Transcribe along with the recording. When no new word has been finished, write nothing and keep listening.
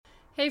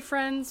Hey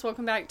friends,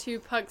 welcome back to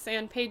Pucks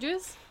and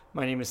Pages.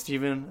 My name is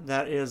Steven.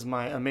 That is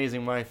my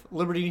amazing wife,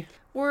 Liberty.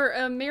 We're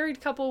a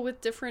married couple with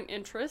different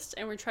interests,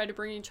 and we try to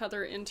bring each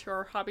other into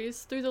our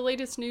hobbies through the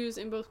latest news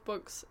in both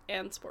books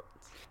and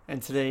sports.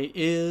 And today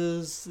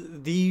is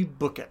the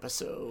book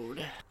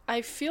episode.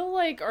 I feel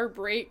like our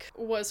break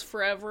was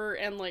forever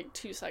and like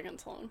 2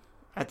 seconds long.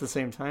 At the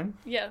same time?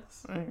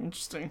 Yes.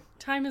 Interesting.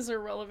 Time is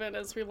irrelevant,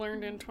 as we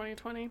learned in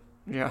 2020.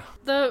 Yeah.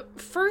 The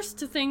first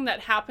thing that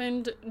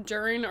happened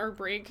during our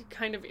break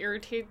kind of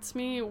irritates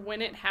me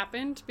when it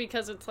happened,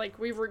 because it's like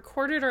we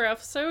recorded our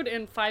episode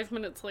and 5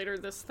 minutes later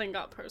this thing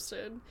got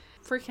posted.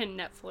 Freaking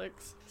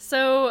Netflix.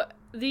 So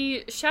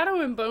the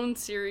Shadow and Bone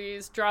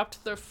series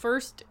dropped the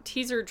first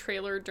teaser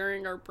trailer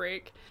during our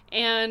break,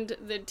 and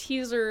the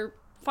teaser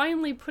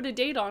finally put a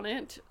date on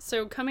it,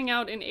 so coming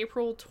out in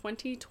April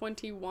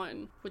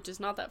 2021, which is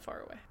not that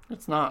far away.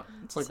 It's not.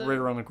 It's like right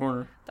around the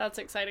corner. That's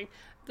exciting.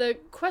 The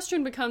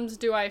question becomes,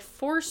 do I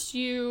force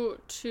you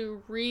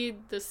to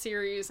read the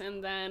series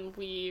and then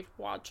we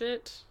watch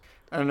it?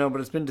 I don't know, but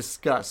it's been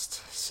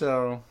discussed,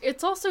 so...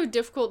 It's also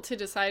difficult to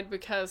decide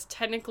because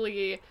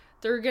technically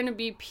there are going to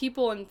be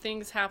people and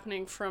things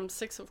happening from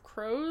Six of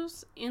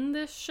Crows in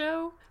this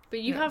show, but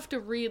you have to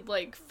read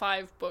like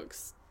 5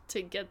 books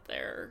to get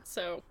there,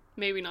 so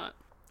maybe not.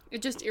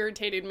 It just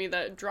irritated me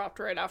that it dropped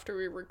right after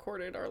we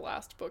recorded our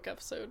last book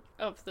episode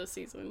of the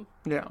season.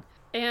 Yeah.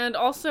 And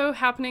also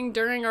happening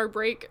during our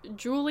break,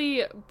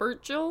 Julie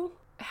Burchill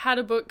had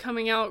a book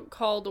coming out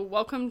called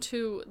Welcome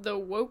to the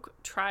Woke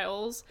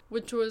Trials,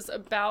 which was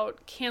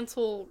about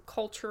cancel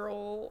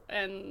cultural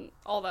and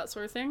all that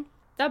sort of thing.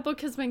 That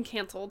book has been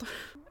canceled.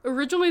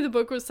 Originally, the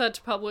book was set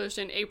to publish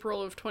in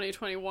April of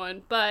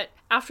 2021, but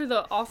after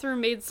the author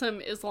made some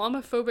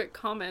Islamophobic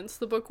comments,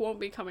 the book won't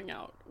be coming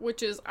out,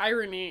 which is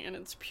irony in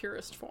its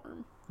purest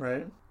form.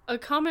 Right. A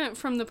comment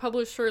from the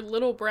publisher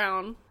Little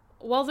Brown: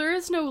 while there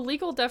is no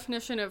legal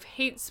definition of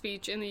hate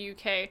speech in the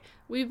UK,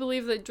 we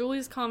believe that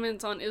Julie's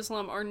comments on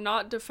Islam are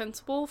not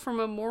defensible from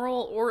a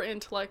moral or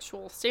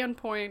intellectual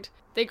standpoint.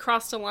 They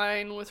crossed a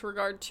line with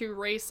regard to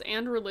race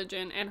and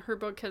religion, and her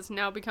book has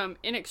now become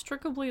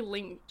inextricably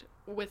linked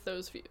with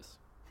those views.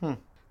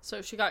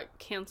 So she got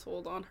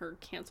canceled on her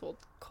canceled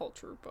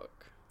culture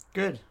book.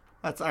 Good.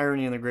 That's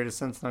irony in the greatest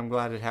sense, and I'm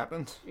glad it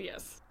happened.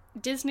 Yes.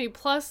 Disney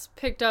Plus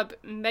picked up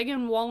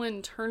Megan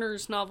Wallen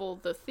Turner's novel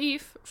The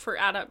Thief for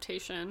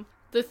adaptation.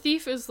 The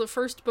Thief is the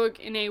first book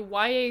in a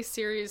YA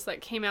series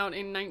that came out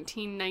in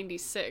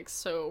 1996,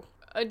 so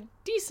a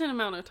decent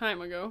amount of time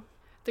ago.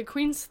 The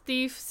Queen's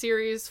Thief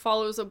series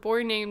follows a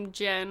boy named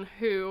Jen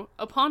who,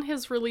 upon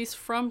his release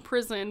from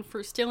prison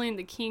for stealing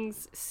the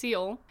king's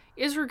seal,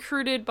 is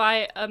recruited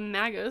by a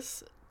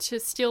magus to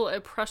steal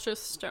a precious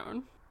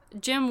stone.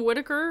 Jim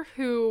Whittaker,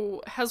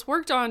 who has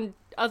worked on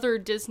other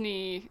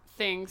Disney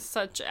things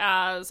such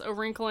as A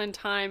Wrinkle in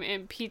Time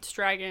and Pete's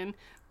Dragon,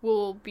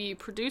 will be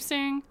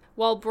producing,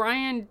 while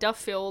Brian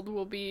Duffield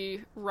will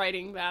be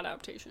writing the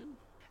adaptation.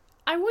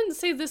 I wouldn't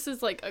say this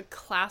is like a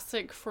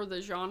classic for the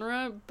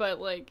genre,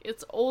 but like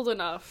it's old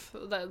enough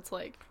that it's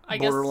like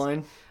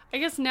Borderline. I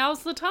guess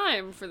now's the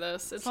time for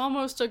this. It's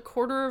almost a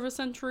quarter of a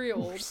century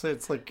old.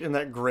 It's like in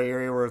that gray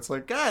area where it's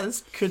like,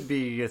 this could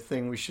be a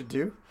thing we should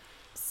do.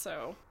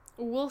 So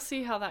we'll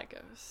see how that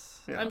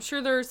goes. Yeah. I'm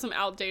sure there are some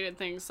outdated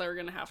things that are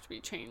going to have to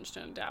be changed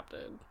and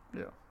adapted.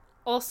 Yeah.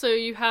 Also,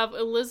 you have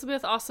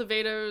Elizabeth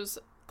Acevedo's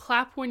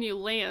Clap When You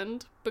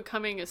Land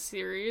becoming a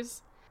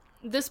series.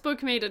 This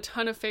book made a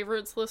ton of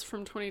favorites lists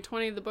from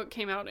 2020. The book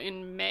came out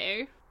in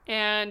May.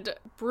 And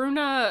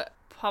Bruna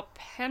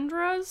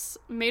Popendra's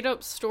Made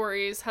Up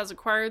Stories has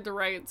acquired the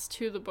rights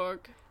to the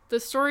book. The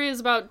story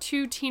is about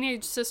 2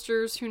 teenage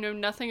sisters who know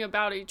nothing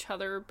about each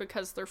other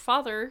because their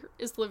father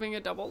is living a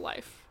double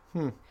life.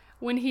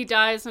 When he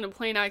dies in a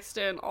plane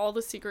accident, all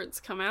the secrets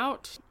come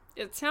out.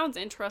 It sounds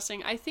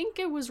interesting. I think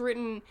it was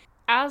written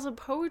as a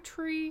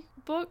poetry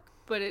book,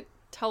 but it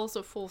tells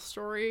a full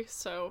story,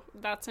 so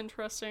that's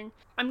interesting.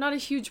 I'm not a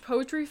huge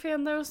poetry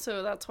fan though,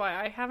 so that's why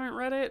I haven't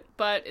read it,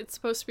 but it's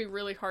supposed to be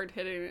really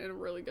hard-hitting and a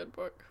really good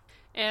book.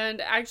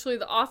 And actually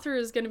the author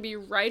is going to be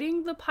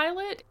writing the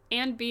pilot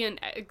and be an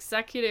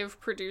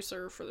executive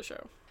producer for the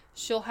show.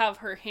 She'll have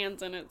her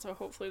hands in it, so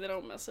hopefully they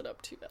don't mess it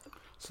up too bad.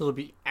 So it'll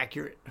be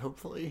accurate,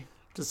 hopefully,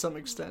 to some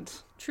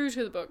extent. True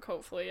to the book,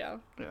 hopefully, yeah.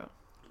 Yeah.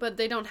 But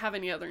they don't have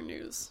any other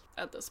news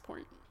at this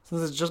point.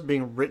 Since it's just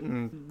being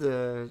written,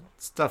 the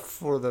stuff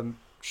for the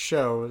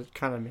show, it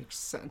kind of makes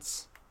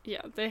sense.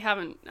 Yeah, they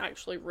haven't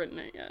actually written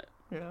it yet.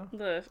 Yeah.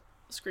 The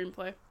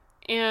screenplay.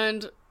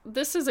 And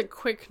this is a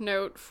quick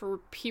note for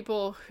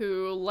people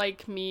who,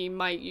 like me,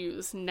 might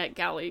use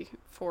NetGalley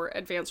for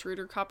advanced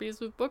reader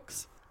copies of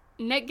books.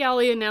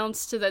 NetGalley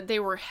announced that they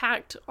were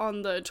hacked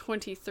on the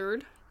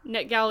 23rd.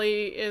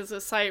 NetGalley is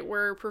a site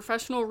where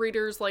professional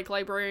readers like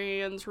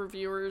librarians,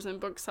 reviewers, and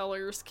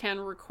booksellers can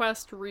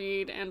request,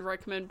 read, and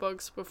recommend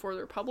books before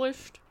they're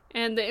published.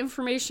 And the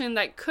information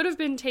that could have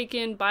been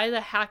taken by the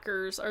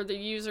hackers are the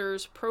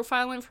user's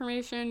profile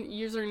information,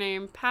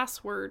 username,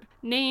 password,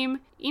 name,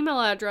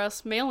 email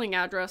address, mailing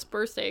address,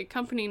 birthday,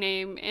 company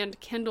name, and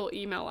Kindle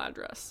email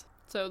address.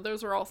 So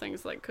those are all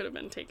things that could have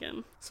been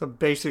taken. So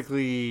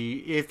basically,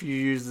 if you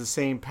use the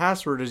same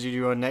password as you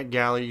do on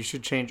NetGalley, you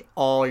should change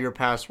all your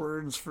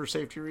passwords for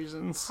safety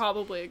reasons.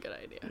 Probably a good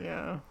idea.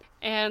 Yeah.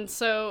 And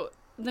so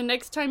the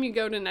next time you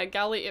go to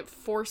NetGalley, it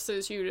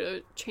forces you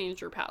to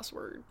change your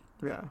password.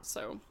 Yeah.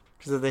 So...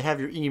 Because if they have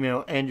your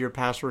email and your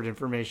password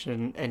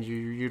information and you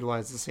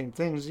utilize the same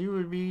things, you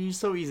would be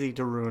so easy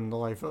to ruin the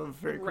life of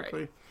very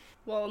quickly. Right.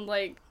 Well,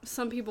 like,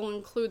 some people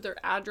include their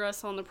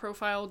address on the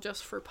profile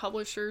just for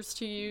publishers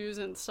to use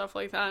and stuff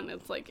like that, and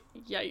it's like,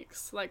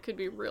 yikes, that could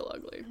be real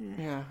ugly.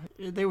 Yeah,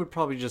 they would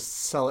probably just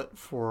sell it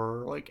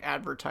for, like,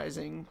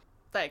 advertising.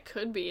 That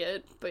could be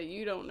it, but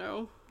you don't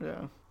know.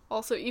 Yeah.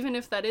 Also, even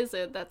if that is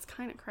it, that's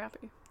kind of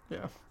crappy.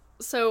 Yeah.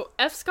 So,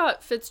 F.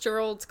 Scott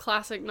Fitzgerald's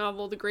classic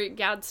novel, The Great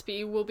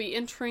Gatsby, will be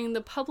entering the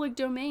public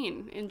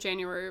domain in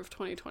January of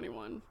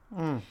 2021.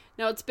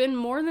 Now, it's been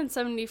more than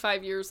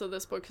 75 years that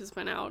this book has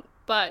been out,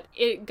 but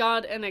it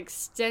got an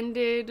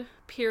extended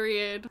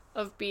period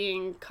of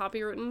being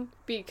copywritten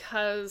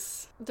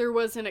because there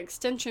was an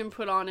extension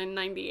put on in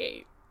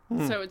 98.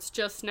 So it's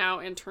just now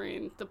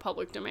entering the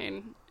public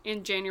domain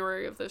in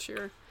January of this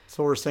year.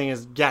 So what we're saying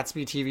is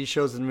Gatsby TV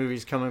shows and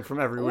movies coming from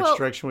every which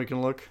direction we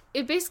can look.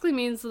 It basically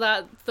means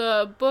that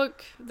the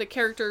book, the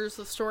characters,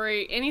 the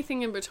story,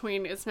 anything in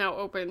between is now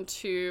open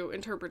to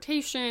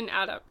interpretation,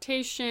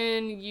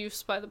 adaptation,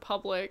 use by the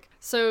public.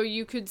 So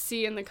you could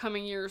see in the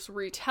coming years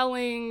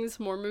retellings,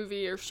 more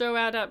movie or show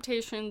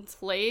adaptations,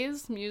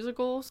 plays,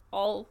 musicals,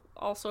 all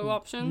also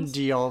options.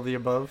 D, all of the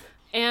above.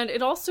 And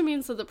it also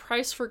means that the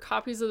price for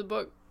copies of the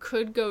book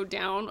could go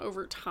down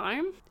over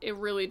time. It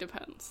really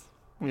depends.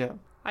 Yeah.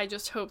 I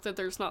just hope that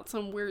there's not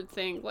some weird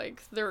thing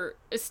like their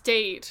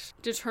estate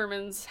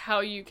determines how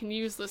you can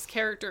use this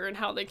character and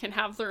how they can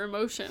have their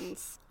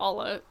emotions, a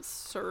la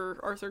Sir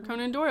Arthur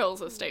Conan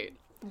Doyle's estate.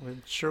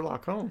 With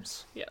Sherlock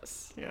Holmes.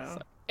 Yes. Yeah.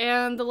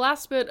 And the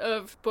last bit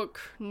of book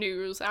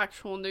news,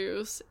 actual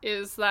news,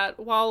 is that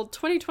while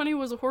 2020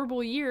 was a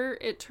horrible year,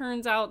 it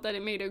turns out that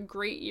it made a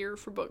great year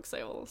for book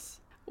sales.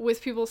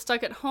 With people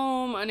stuck at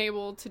home,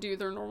 unable to do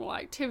their normal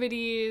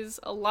activities,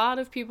 a lot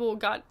of people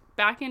got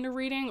back into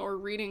reading or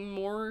reading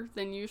more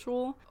than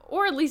usual,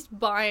 or at least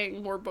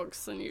buying more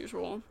books than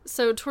usual.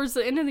 So towards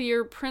the end of the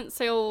year, print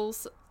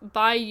sales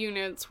by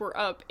units were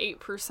up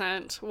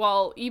 8%,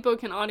 while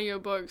ebook and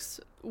audiobooks,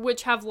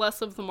 which have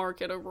less of the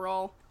market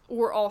overall,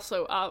 were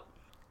also up.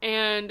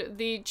 And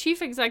the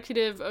chief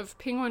executive of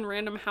Penguin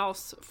Random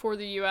House for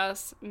the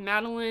US,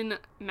 Madeline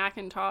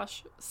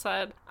McIntosh,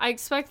 said, "I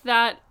expect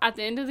that at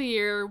the end of the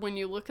year, when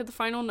you look at the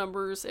final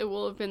numbers, it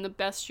will have been the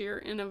best year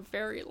in a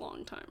very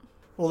long time."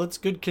 Well, that's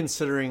good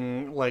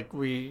considering, like,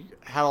 we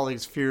had all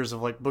these fears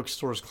of, like,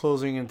 bookstores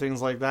closing and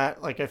things like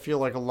that. Like, I feel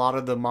like a lot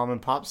of the mom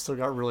and pops still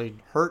got really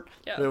hurt.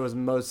 Yeah. But it was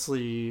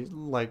mostly,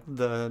 like,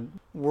 the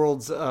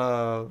world's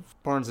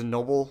Barnes &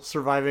 Noble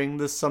surviving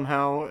this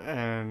somehow.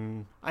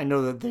 And I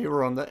know that they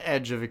were on the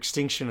edge of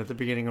extinction at the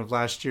beginning of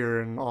last year,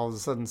 and all of a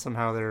sudden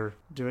somehow they're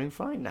doing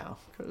fine now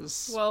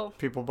because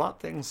people bought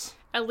things.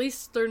 At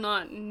least they're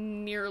not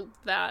near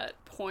that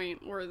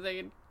point where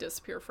they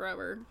disappear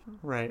forever.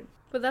 Right.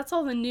 But that's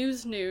all the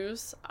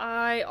news.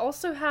 I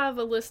also have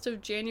a list of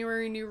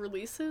January new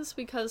releases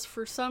because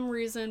for some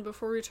reason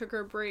before we took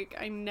our break,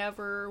 I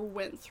never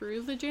went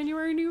through the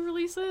January new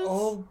releases.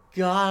 Oh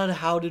God,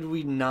 how did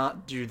we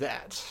not do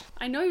that?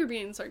 I know you're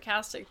being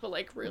sarcastic, but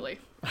like really.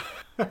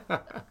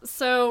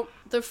 So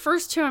the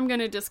first two I'm going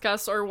to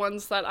discuss are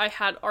ones that I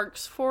had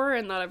arcs for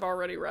and that I've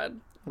already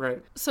read.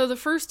 Right. So the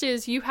first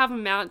is You Have a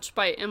Match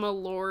by Emma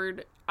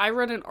Lord. I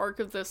read an arc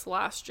of this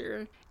last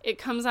year. It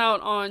comes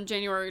out on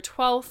January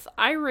 12th.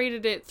 I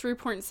rated it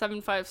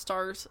 3.75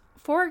 stars.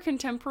 For a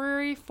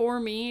contemporary, for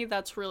me,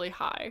 that's really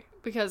high.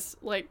 Because,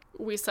 like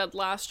we said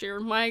last year,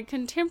 my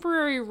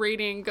contemporary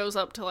rating goes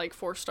up to like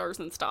 4 stars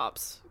and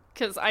stops.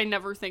 Because I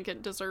never think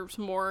it deserves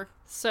more.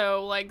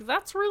 So, like,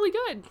 that's really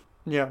good.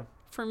 Yeah.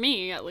 For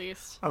me, at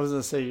least. I was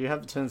going to say, you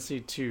have a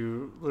tendency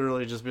to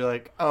literally just be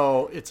like,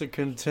 oh, it's a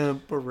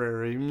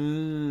contemporary.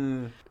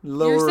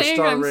 Lower You're saying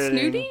star I'm rating.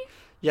 snooty?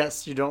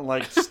 Yes, you don't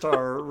like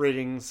star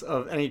ratings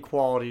of any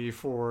quality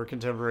for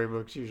contemporary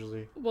books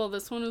usually. Well,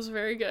 this one was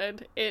very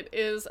good. It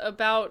is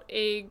about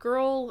a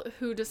girl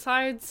who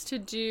decides to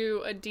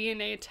do a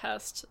DNA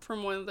test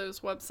from one of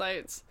those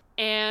websites.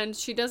 And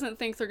she doesn't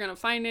think they're going to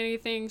find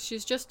anything.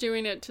 She's just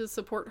doing it to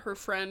support her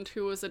friend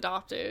who was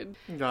adopted.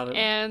 Got it.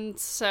 And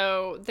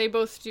so they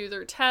both do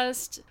their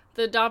test.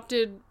 The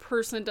adopted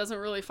person doesn't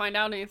really find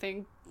out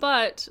anything.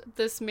 But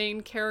this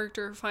main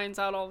character finds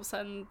out all of a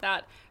sudden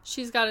that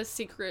she's got a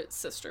secret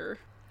sister.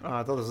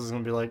 I thought this was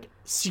going to be like,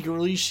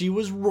 secretly she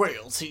was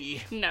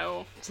royalty.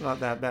 No. It's not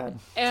that bad.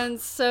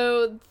 And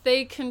so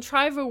they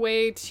contrive a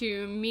way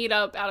to meet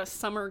up at a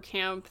summer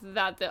camp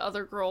that the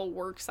other girl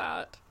works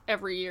at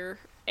every year.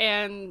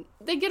 And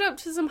they get up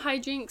to some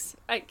hijinks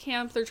at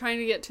camp. They're trying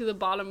to get to the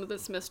bottom of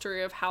this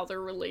mystery of how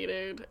they're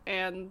related.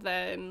 And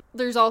then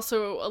there's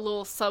also a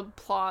little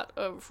subplot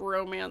of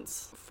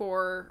romance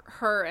for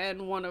her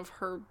and one of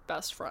her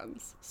best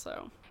friends.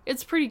 So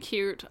it's pretty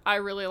cute. I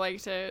really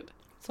liked it.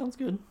 Sounds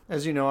good.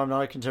 As you know, I'm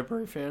not a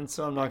contemporary fan,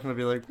 so I'm not going to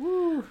be like,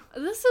 woo.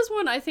 This is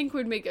one I think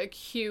would make a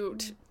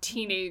cute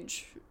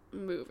teenage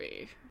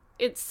movie.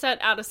 It's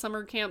set at a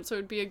summer camp, so it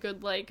would be a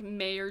good, like,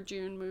 May or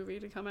June movie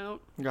to come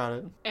out. Got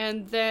it.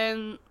 And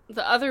then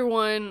the other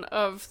one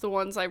of the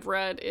ones I've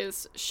read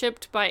is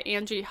Shipped by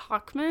Angie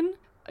Hockman.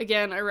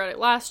 Again, I read it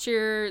last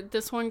year.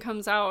 This one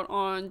comes out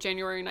on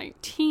January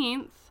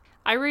 19th.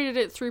 I rated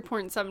it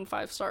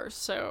 3.75 stars,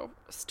 so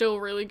still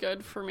really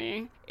good for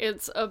me.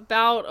 It's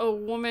about a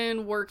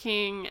woman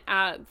working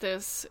at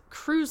this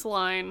cruise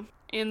line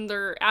in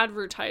their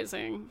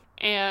advertising,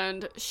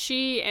 and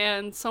she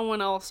and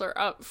someone else are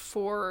up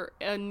for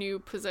a new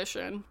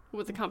position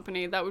with the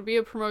company. That would be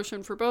a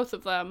promotion for both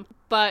of them,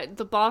 but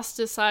the boss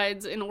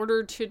decides in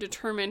order to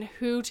determine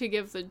who to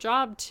give the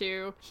job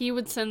to, he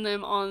would send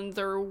them on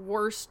their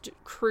worst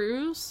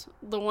cruise,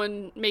 the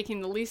one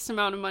making the least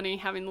amount of money,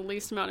 having the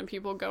least amount of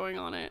people going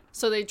on it.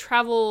 So they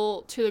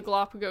travel to the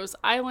Galapagos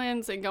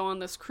Islands and go on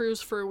this cruise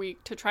for a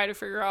week to try to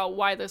figure out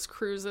why this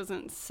cruise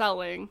isn't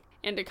selling,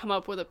 and to come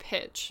up with a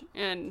pitch,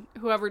 and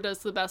whoever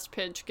does the best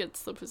pitch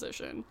gets the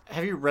position.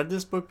 Have you read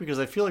this book? Because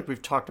I feel like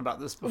we've talked about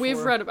this before. We've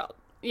read about it.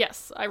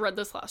 Yes, I read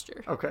this last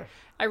year. Okay.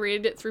 I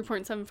rated it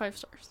 3.75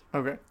 stars.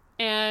 Okay.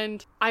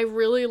 And I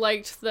really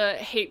liked the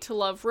hate to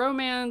love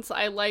romance.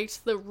 I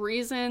liked the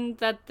reason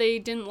that they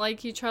didn't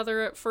like each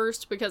other at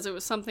first, because it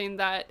was something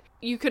that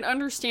you could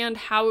understand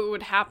how it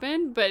would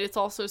happen, but it's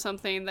also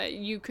something that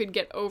you could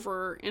get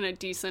over in a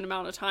decent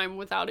amount of time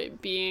without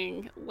it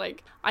being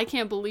like, I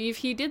can't believe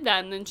he did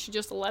that, and then she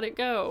just let it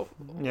go.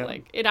 Yeah.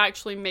 Like, it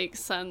actually makes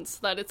sense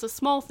that it's a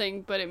small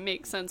thing, but it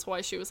makes sense why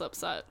she was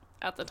upset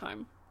at the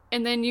time.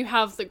 And then you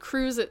have the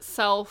cruise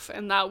itself,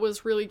 and that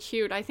was really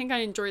cute. I think I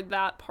enjoyed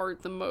that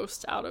part the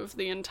most out of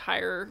the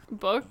entire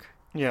book.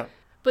 Yeah.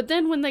 But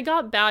then when they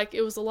got back,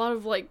 it was a lot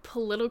of, like,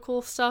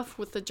 political stuff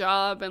with the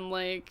job, and,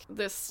 like,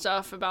 this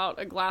stuff about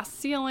a glass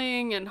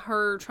ceiling and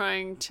her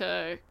trying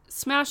to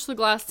smash the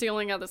glass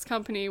ceiling at this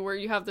company where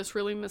you have this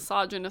really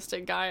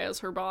misogynistic guy as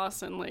her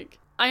boss. And, like,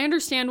 I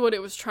understand what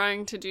it was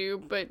trying to do,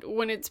 but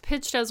when it's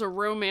pitched as a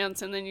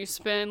romance and then you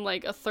spend,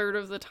 like, a third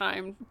of the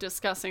time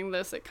discussing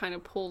this, it kind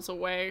of pulls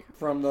away.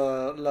 From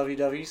the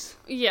lovey-doveys?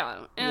 Yeah.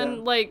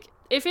 And, like,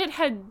 if it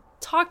had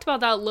talked about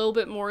that a little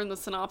bit more in the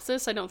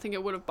synopsis, I don't think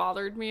it would have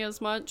bothered me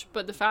as much,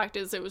 but the fact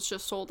is it was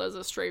just sold as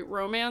a straight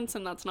romance,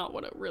 and that's not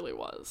what it really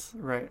was.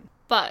 Right.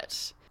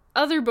 But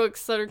other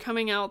books that are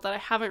coming out that I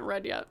haven't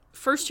read yet.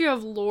 First, you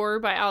have Lore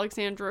by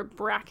Alexandra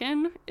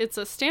Bracken. It's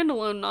a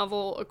standalone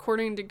novel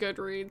according to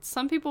Goodreads.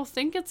 Some people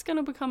think it's going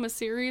to become a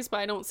series,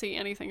 but I don't see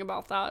anything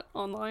about that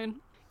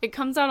online. It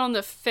comes out on the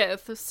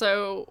 5th,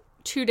 so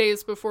 2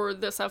 days before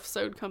this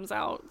episode comes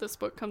out, this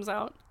book comes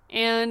out.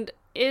 And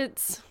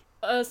it's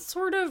a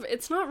sort of,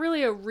 it's not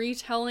really a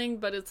retelling,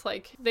 but it's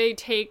like they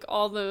take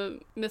all the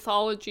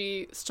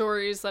mythology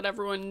stories that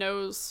everyone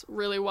knows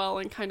really well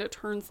and kind of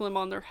turns them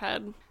on their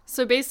head.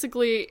 So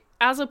basically,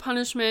 as a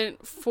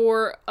punishment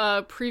for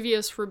a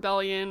previous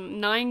rebellion,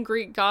 9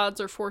 Greek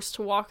gods are forced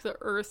to walk the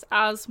earth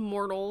as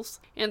mortals,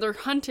 and they're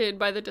hunted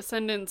by the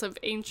descendants of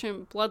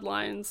ancient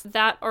bloodlines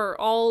that are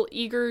all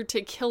eager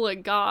to kill a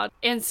god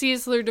and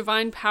seize their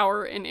divine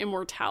power and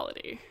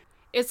immortality.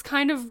 It's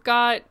kind of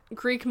got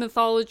Greek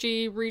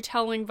mythology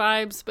retelling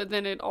vibes, but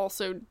then it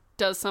also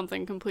does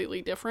something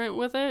completely different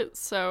with it,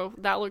 so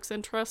that looks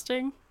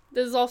interesting.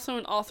 This is also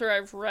an author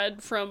I've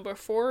read from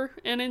before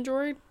and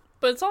enjoyed,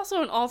 but it's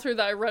also an author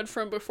that I read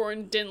from before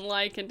and didn't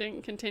like and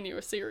didn't continue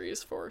a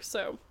series for,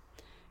 so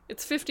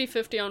it's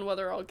 50-50 on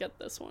whether I'll get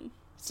this one.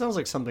 Sounds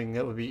like something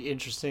that would be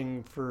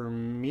interesting for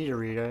me to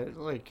read.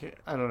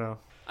 I don't know.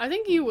 I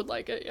think you would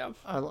like it, yeah.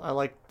 I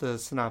like the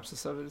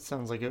synopsis of it. It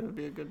sounds like it would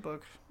be a good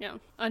book. Yeah.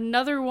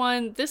 Another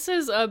one, this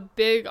is a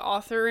big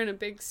author in a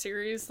big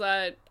series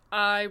that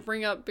I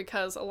bring up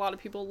because a lot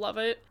of people love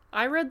it.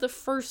 I read the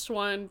first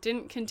one,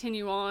 didn't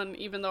continue on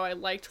even though I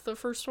liked the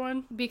first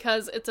one,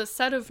 because it's a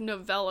set of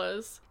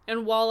novellas.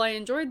 And while I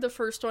enjoyed the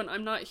first one,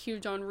 I'm not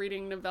huge on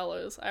reading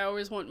novellas. I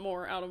always want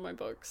more out of my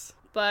books.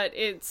 But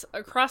it's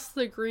Across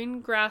the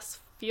Green Grass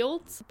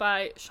Fields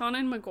by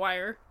Shannon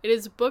Maguire. It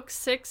is book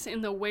 6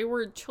 in the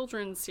Wayward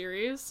Children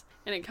series,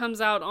 and it comes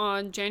out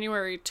on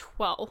January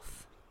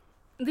 12th.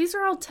 These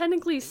are all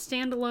technically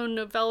standalone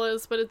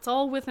novellas, but it's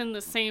all within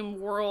the same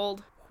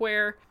world,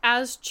 where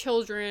as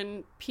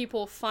children,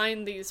 people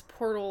find these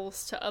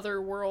portals to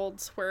other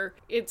worlds where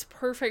it's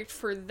perfect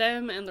for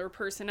them and their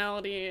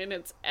personality, and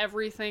it's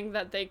everything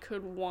that they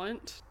could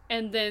want.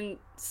 And then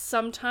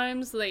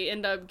sometimes they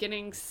end up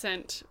getting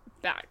sent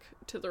back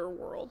to their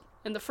world.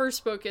 And the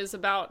first book is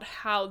about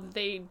how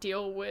they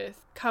deal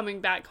with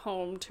coming back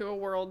home to a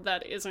world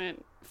that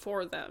isn't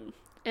for them.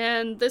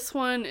 And this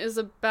one is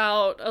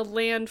about a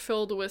land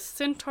filled with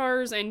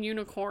centaurs and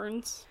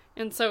unicorns.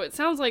 And so it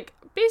sounds like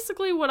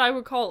basically what I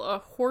would call a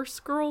horse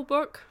girl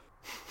book.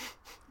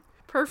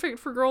 Perfect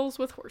for girls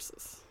with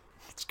horses.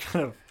 It's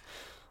kind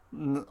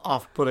of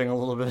off-putting a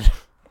little bit.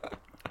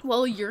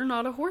 Well, you're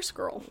not a horse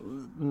girl.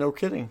 No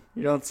kidding.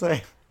 You don't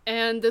say.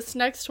 And this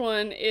next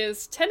one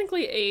is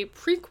technically a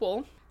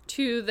prequel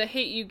to The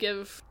Hate U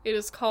Give. It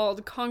is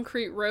called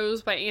Concrete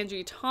Rose by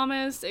Angie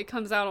Thomas. It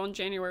comes out on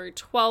January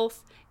 12th.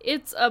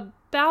 It's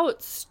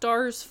about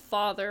Star's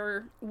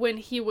father when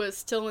he was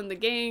still in the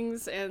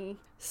gangs and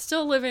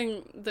still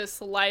living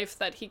this life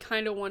that he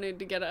kind of wanted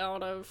to get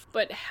out of,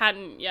 but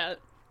hadn't yet.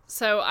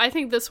 So I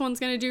think this one's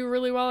going to do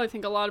really well. I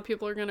think a lot of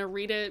people are going to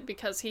read it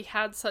because he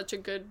had such a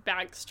good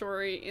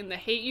backstory in The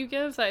Hate U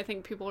Give that I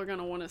think people are going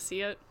to want to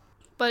see it.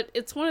 But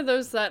it's one of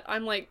those that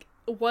I'm like,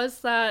 was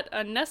that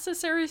a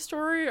necessary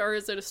story, or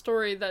is it a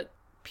story that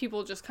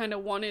people just kind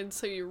of wanted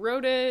so you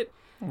wrote it?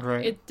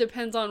 Right. It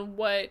depends on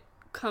what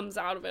comes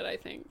out of it, I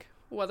think.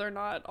 Whether or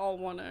not I'll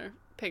want to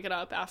pick it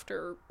up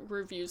after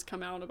reviews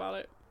come out about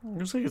it.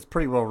 Looks like it's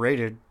pretty well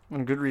rated.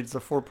 On Goodreads, a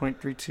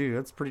 4.32.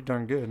 That's pretty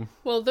darn good.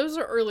 Well, those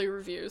are early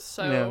reviews,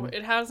 so Yeah.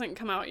 it hasn't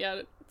come out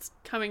yet. It's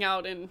coming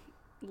out in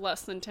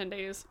less than 10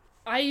 days.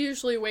 I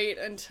usually wait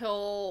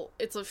until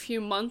it's a few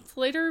months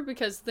later,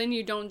 because then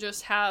you don't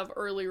just have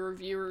early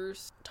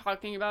reviewers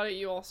talking about it,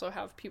 you also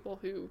have people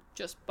who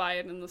just buy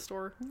it in the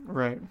store.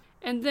 Right.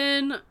 And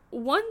then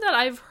one that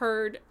I've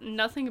heard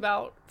nothing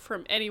about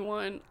from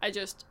anyone, I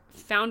just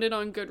found it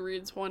on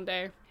Goodreads one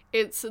day.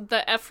 It's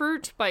The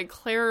Effort by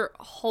Claire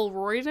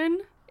Holroyden.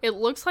 It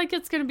looks like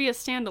it's going to be a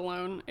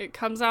standalone. It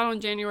comes out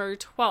on January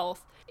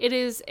 12th. It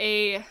is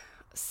a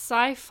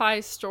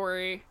sci-fi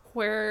story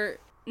where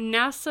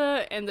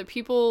NASA and the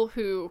people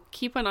who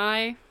keep an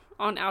eye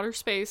on outer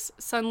space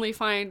suddenly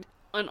find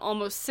an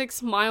almost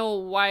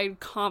 6-mile wide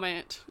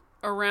comet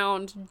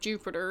around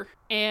Jupiter,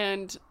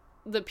 and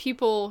the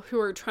people who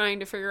are trying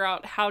to figure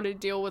out how to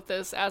deal with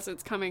this as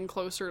it's coming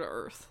closer to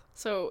Earth.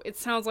 So it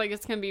sounds like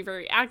it's going to be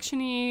very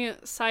actiony,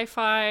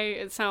 sci-fi.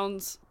 It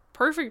sounds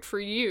perfect for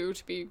you,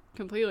 to be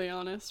completely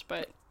honest,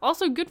 but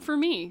also good for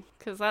me,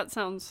 because that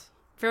sounds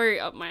very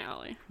up my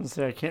alley.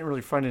 I can't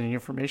really find any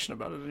information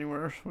about it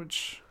anywhere,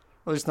 which...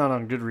 At least not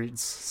on Goodreads,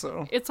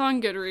 so... It's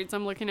on Goodreads.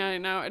 I'm looking at it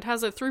now. It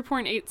has a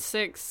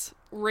 3.86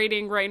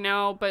 rating right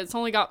now, but it's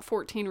only got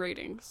 14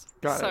 ratings.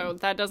 So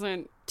that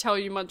doesn't tell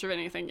you much of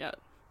anything yet.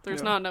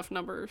 There's not enough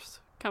numbers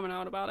coming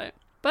out about it.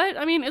 But,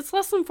 I mean, it's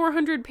less than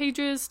 400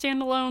 pages,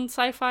 standalone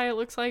sci-fi, it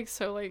looks like,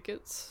 so, like,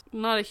 it's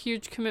not a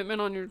huge commitment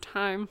on your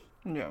time.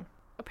 Yeah.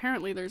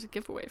 Apparently, there's a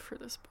giveaway for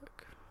this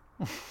book.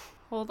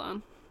 Hold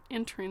on.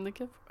 Entering the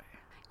giveaway.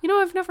 You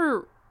know, I've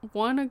never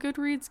won a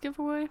Goodreads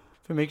giveaway.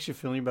 If it makes you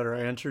feel any better,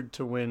 I entered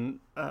to win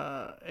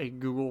a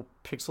Google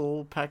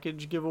Pixel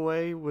package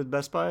giveaway with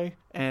Best Buy,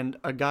 and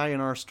a guy in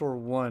our store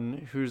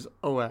won who's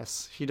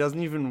OS. He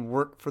doesn't even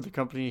work for the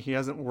company. He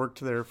hasn't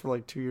worked there for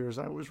like 2 years.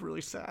 I was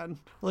really sad.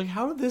 Like,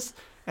 how did this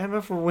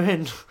MFer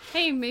win?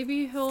 Hey,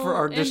 maybe he'll For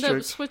our end district.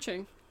 up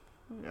switching.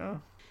 Yeah,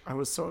 I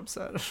was so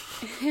upset.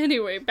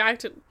 Anyway, back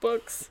to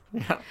books.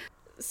 Yeah.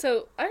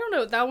 So, I don't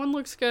know, that one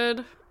looks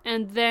good.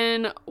 And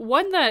then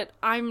one that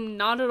I'm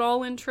not at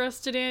all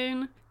interested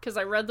in, because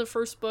I read the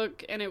first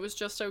book and it was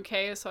just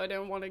okay, so I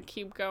didn't want to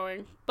keep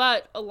going.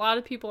 But a lot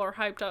of people are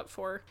hyped up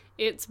for.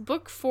 It's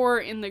book 4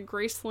 in the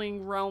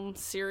Graceling Realm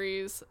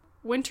series.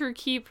 Winter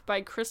Keep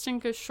by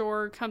Kristen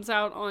Kishore comes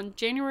out on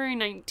January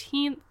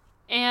 19th.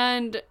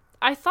 And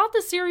I thought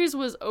the series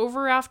was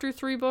over after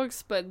 3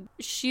 books, but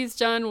she's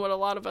done what a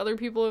lot of other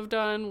people have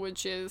done,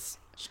 which is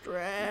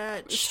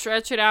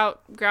stretch it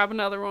out, grab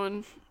another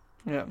one.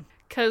 Yeah.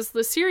 Because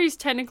the series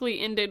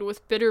technically ended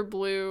with Bitter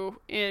Blue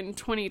in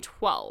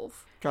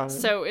 2012. Got it.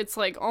 So it's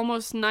like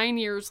almost 9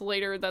 years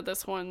later that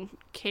this one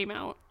came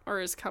out,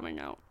 or is coming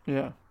out.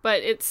 Yeah.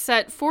 But it's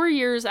set 4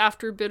 years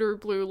after Bitter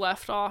Blue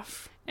left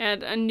off,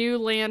 and a new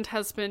land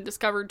has been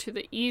discovered to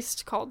the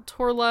east called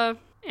Torla,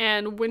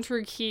 and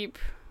Winter Keep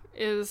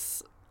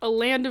is a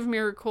land of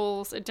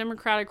miracles, a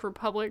democratic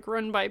republic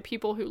run by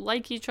people who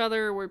like each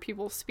other, where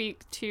people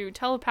speak to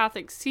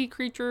telepathic sea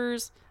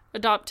creatures,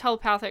 adopt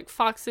telepathic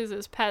foxes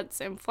as pets,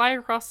 and fly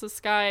across the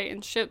sky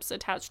in ships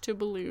attached to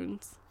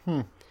balloons.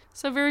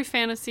 So very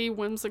fantasy,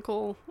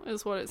 whimsical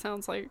is what it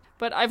sounds like.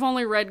 But I've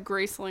only read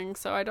Graceling,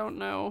 so I don't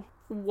know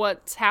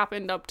what's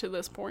happened up to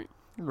this point.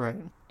 Right.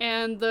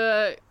 And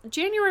the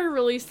January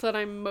release that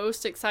I'm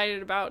most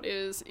excited about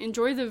is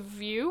Enjoy the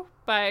View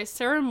by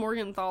Sarah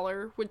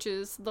Morgenthaler, which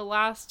is the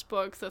last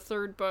book, the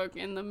 3rd book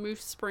in the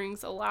Moose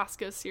Springs,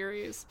 Alaska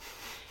series.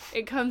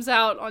 It comes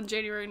out on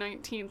January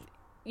 19th.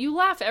 You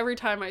laugh every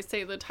time I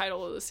say the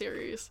title of the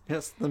series.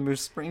 Yes, the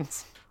Moose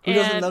Springs. Who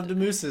doesn't love the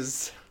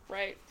mooses?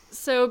 Right.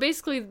 So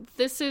basically,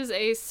 this is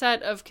a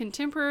set of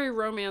contemporary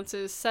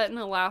romances set in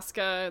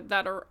Alaska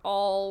that are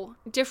all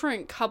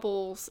different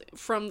couples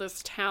from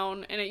this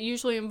town, and it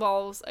usually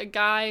involves a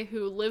guy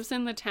who lives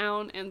in the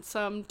town and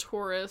some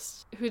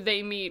tourists who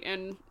they meet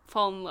and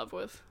fall in love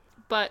with.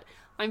 But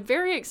I'm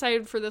very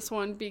excited for this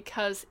one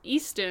because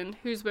Easton,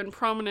 who's been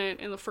prominent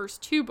in the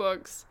first 2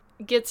 books,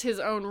 gets his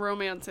own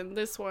romance in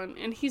this one,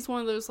 and he's one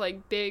of those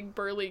like big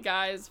burly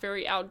guys,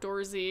 very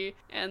outdoorsy,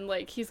 and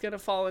like he's gonna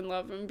fall in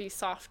love and be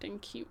soft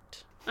and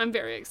cute. I'm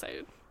very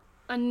excited.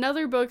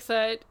 Another book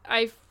that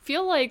I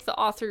feel like the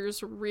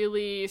author's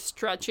really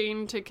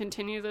stretching to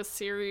continue this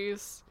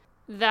series,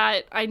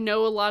 that I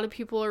know a lot of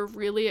people are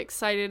really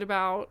excited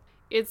about,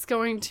 It's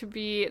going to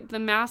be The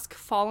Mask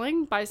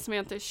Falling by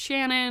Samantha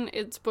Shannon.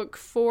 It's book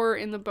 4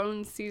 in the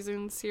Bone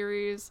Season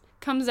series.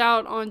 Comes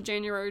out on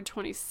January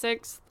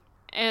 26th.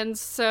 And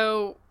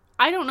so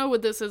I don't know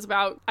what this is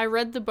about. I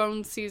read the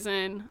Bone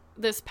Season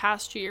this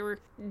past year,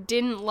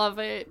 didn't love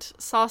it,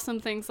 saw some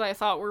things that I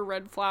thought were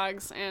red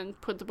flags and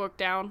put the book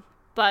down.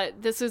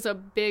 But this is a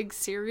big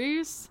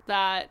series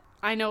that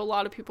I know a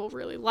lot of people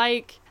really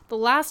like. The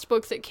last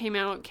book that came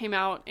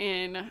out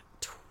in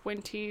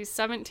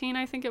 2017,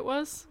 I think it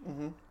was.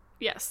 Mm-hmm.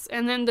 Yes.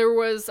 And then there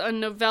was a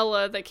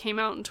novella that came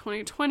out in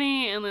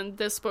 2020, and then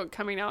this book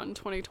coming out in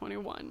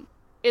 2021.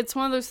 It's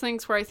one of those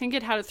things where I think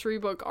it had a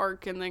 3-book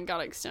arc and then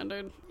got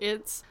extended.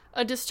 It's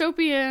a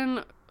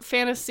dystopian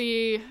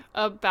fantasy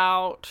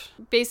about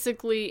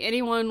basically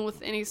anyone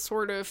with any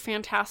sort of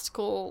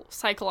fantastical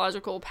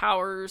psychological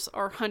powers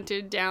are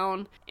hunted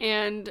down,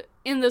 and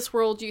in this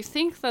world you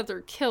think that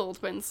they're killed,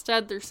 but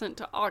instead they're sent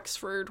to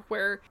Oxford,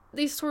 where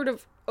these sort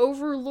of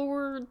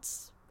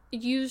overlords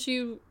use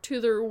you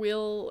to their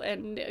will,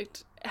 and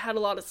it had a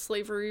lot of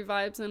slavery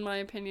vibes in my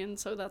opinion,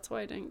 so that's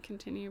why I didn't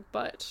continue.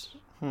 But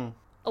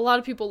a lot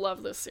of people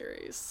love this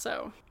series,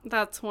 so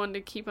that's one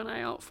to keep an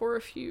eye out for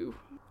if you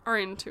are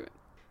into it.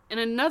 And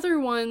another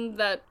one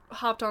that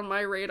hopped on my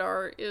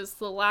radar is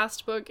the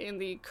last book in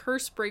the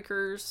Curse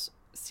Breakers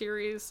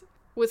series,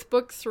 with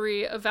book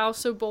 3, A Vow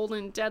So Bold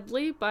and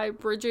Deadly by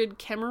Brigid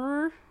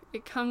Kemmerer.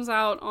 It comes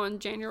out on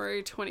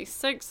January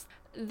 26th.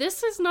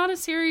 This is not a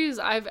series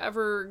I've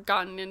ever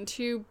gotten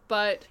into,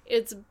 but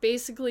it's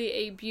basically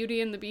a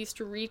Beauty and the Beast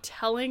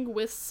retelling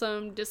with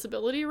some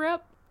disability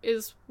rep,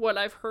 is what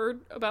I've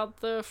heard about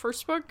the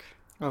first book.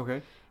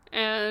 Okay.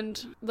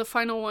 And the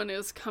final one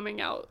is coming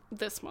out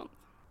this month.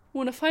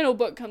 When a final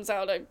book comes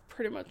out, I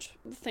pretty much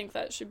think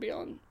that should be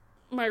on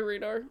my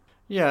radar.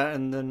 Yeah,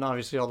 and then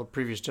obviously all the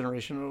previous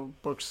generation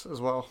of books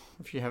as well,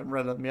 if you haven't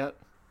read them yet.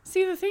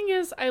 See, the thing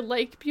is, I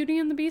like Beauty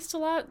and the Beast a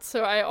lot,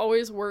 so I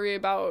always worry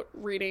about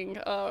reading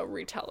a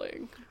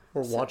retelling.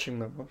 Or watching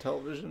them on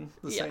television,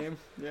 same.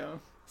 Yeah.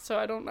 So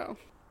I don't know.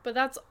 But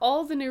that's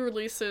all the new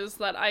releases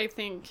that I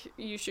think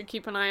you should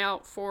keep an eye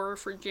out for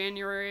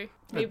January.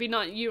 Maybe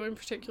not you in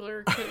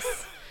particular,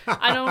 because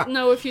I don't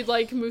know if you'd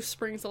like Moose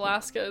Springs,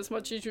 Alaska as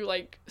much as you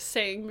like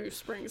saying Moose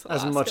Springs,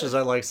 Alaska. As much as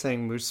I like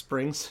saying Moose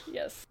Springs.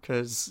 Yes.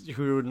 Because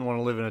who wouldn't want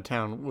to live in a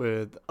town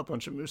with a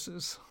bunch of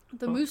mooses?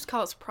 The moose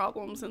cause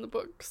problems in the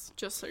books,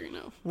 just so you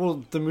know.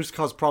 Well, the moose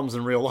cause problems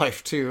in real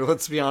life, too,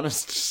 let's be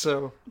honest,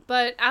 so...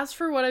 But as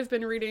for what I've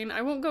been reading,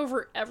 I won't go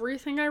over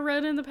everything I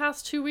read in the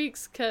past 2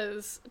 weeks,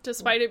 because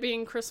despite it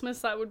being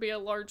Christmas, that would be a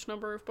large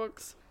number of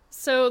books.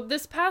 So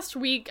this past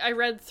week, I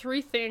read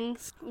 3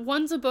 things.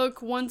 One's a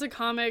book, one's a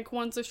comic,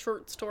 one's a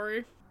short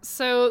story.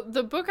 So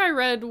the book I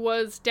read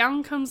was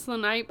Down Comes the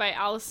Night by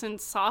Alison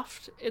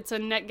Soft. It's a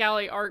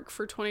NetGalley arc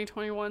for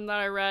 2021 that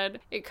I read.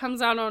 It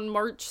comes out on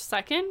March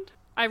 2nd.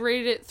 I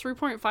rated it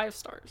 3.5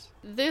 stars.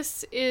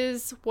 This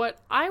is what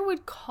I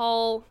would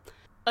call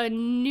a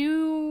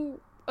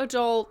new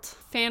adult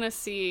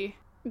fantasy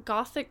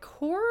gothic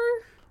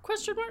horror?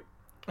 Question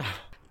mark?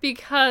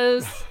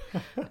 Because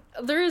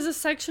there is a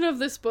section of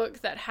this book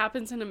that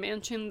happens in a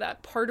mansion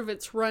that part of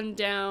it's run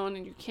down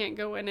and you can't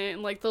go in it,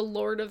 and like the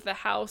lord of the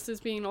house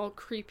is being all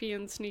creepy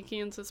and sneaky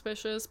and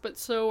suspicious, but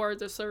so are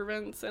the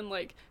servants, and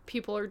like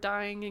people are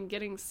dying and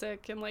getting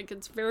sick, and like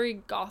it's very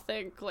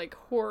gothic, like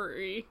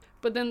horror-y.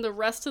 But then the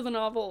rest of the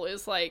novel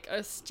is like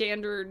a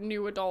standard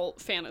new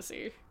adult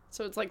fantasy.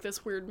 So it's like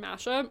this weird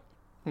mashup.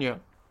 Yeah.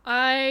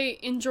 I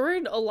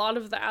enjoyed a lot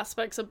of the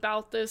aspects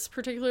about this,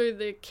 particularly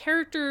the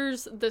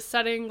characters, the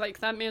setting. Like,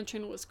 that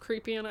mansion was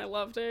creepy and I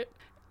loved it.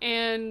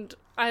 And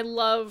I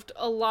loved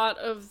a lot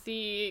of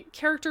the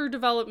character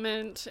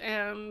development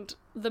and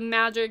the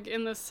magic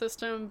in this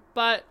system,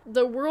 but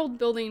the world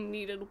building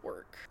needed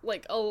work.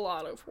 Like, a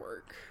lot of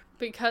work.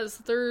 Because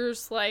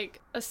there's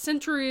like a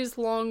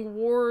centuries-long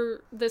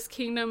war this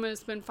kingdom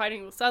has been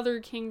fighting this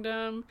other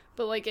kingdom,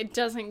 but like it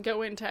doesn't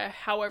go into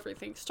how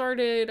everything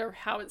started or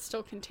how it's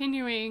still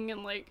continuing,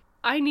 and like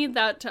I need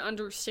that to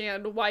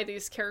understand why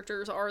these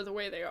characters are the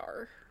way they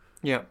are.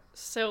 Yeah.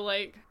 So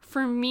like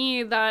for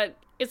me, that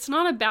it's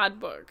not a bad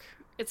book.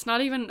 It's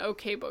not even an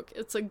okay book.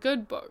 It's a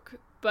good book,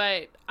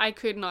 but I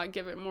could not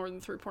give it more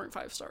than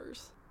 3.5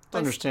 stars.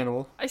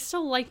 Understandable. I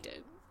still liked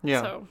it.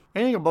 Yeah. So,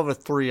 anything above a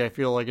 3, I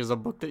feel like, is a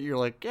book that you're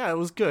like, yeah, it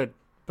was good,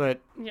 but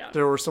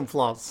there were some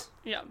flaws.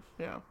 Yeah.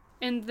 Yeah.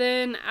 And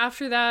then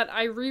after that,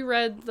 I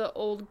reread The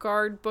Old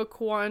Guard, Book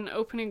 1,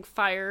 Opening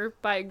Fire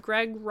by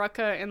Greg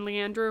Rucka and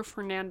Leandro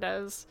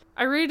Fernandez.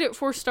 I rated it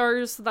 4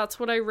 stars. That's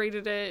what I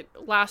rated it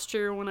last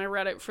year when I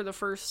read it for the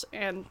first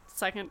and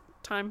second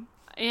time.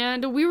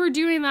 And we were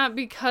doing that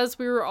because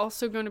we were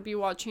also going to be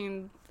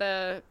watching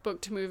the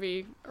book to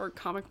movie or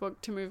comic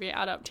book to movie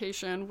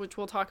adaptation, which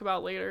we'll talk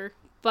about later.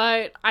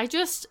 But I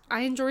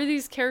enjoy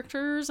these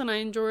characters, and I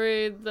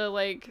enjoy the,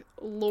 like,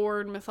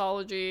 lore and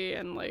mythology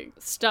and, like,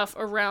 stuff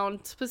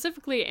around,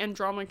 specifically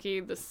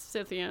Andromache, the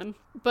Scythian,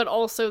 but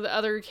also the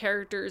other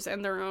characters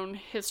and their own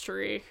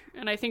history.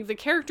 And I think the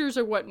characters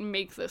are what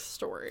make this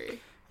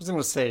story. was going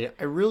to say,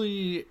 I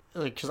really,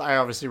 like, because I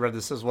obviously read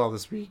this as well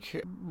this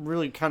week,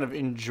 really kind of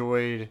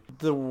enjoyed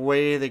the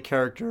way the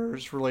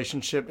characters'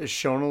 relationship is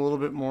shown a little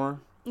bit more.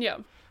 Yeah.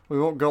 We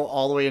won't go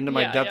all the way into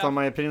my depth yeah. on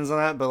my opinions on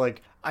that, but,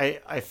 like,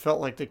 I felt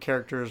like the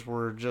characters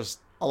were just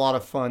a lot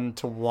of fun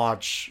to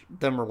watch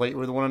them relate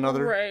with one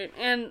another. Right,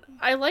 and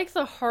I like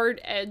the hard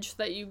edge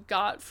that you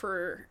got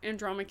for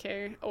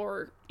Andromache,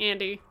 or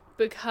Andy,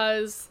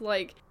 because,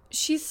 like,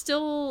 she's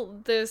still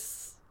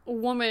this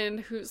woman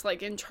who's,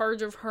 like, in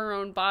charge of her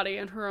own body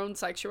and her own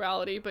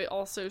sexuality, but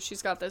also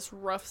she's got this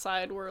rough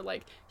side where,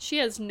 like, she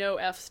has no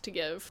F's to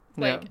give.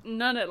 Like,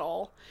 none at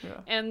all.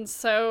 Yeah. And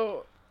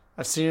so...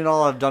 I've seen it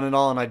all, I've done it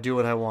all, and I do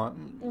what I want.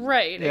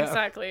 Right,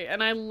 exactly.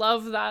 And I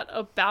love that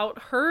about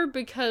her,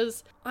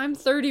 because I'm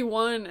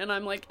 31 and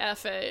I'm like,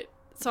 F it.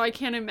 So I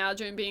can't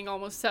imagine being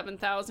almost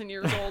 7,000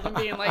 years old and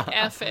being like,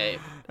 F it.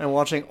 And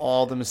watching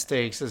all the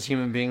mistakes as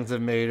human beings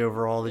have made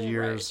over all the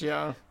years. Right.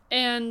 Yeah.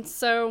 And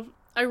so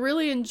I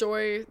really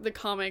enjoy the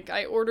comic.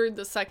 I ordered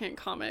the second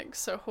comic,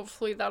 so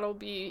hopefully that'll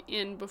be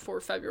in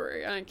before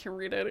February and I can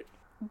read it.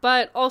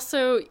 But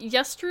also,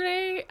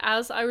 yesterday,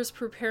 as I was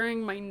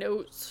preparing my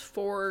notes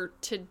for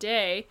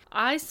today,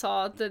 I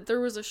saw that there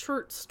was a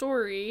short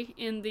story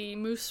in the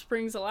Moose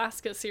Springs,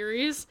 Alaska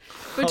series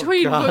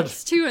between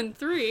books 2 and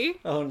 3.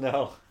 Oh,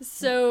 no.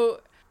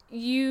 So,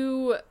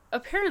 you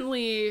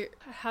apparently...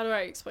 How do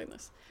I explain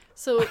this?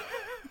 So,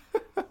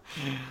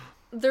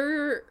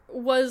 there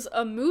was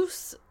a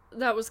moose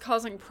that was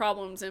causing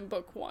problems in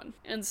book 1.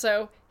 And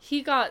so,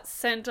 he got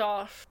sent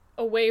off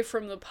away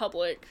from the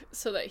public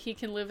so that he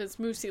can live his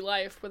moosey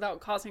life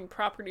without causing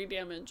property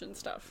damage and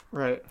stuff.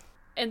 Right.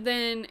 And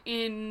then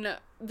in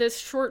this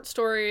short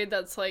story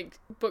that's like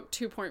book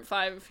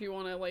 2.5, if you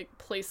want to like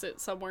place it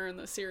somewhere in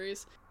the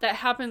series, that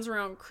happens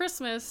around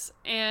Christmas,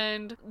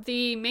 and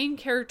the main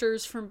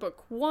characters from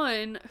book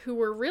 1, who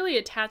were really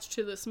attached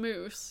to this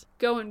moose,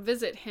 go and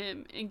visit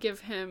him and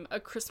give him a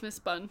Christmas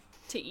bun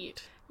to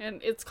eat.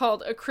 And it's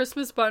called A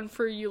Christmas Bun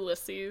for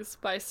Ulysses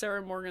by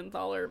Sarah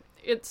Morgenthaler.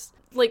 It's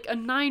like a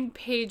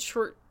 9-page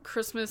short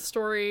Christmas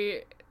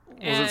story.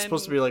 Was it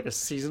supposed to be like a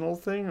seasonal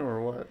thing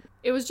or what?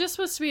 It was just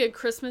supposed to be a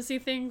Christmassy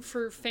thing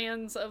for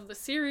fans of the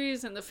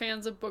series and the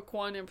fans of book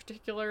 1 in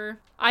particular.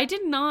 I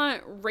did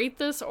not rate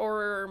this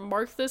or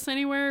mark this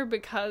anywhere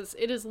because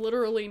it is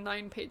literally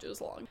 9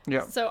 pages long.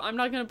 Yeah. So I'm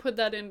not going to put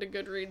that into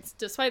Goodreads,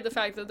 despite the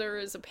fact that there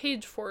is a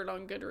page for it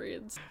on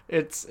Goodreads.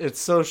 It's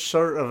so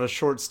short of a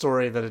short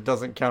story that it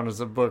doesn't count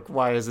as a book.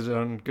 Why is it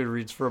on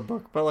Goodreads for a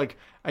book? But like,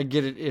 I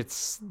get it.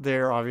 It's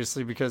there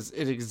obviously because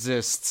it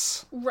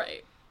exists.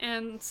 Right.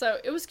 And so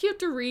it was cute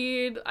to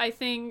read. I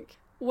think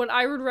what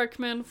I would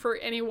recommend for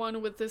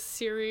anyone with this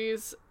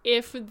series,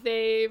 if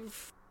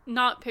they've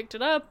not picked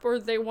it up or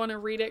they want to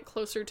read it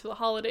closer to the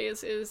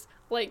holidays, is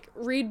like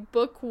read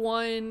book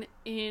 1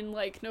 in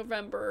like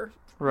November.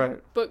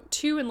 Right. Book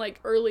 2 in like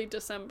early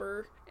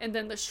December. And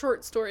then the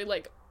short story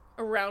like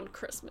around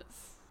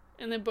Christmas.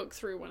 And then book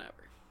 3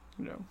 whenever.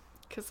 No.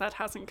 Because that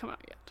hasn't come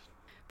out yet.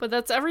 But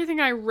that's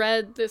everything I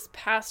read this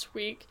past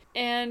week.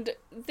 And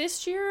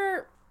this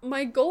year,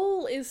 my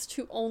goal is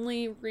to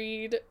only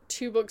read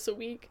 2 books a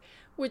week,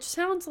 which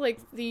sounds like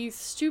the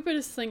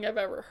stupidest thing I've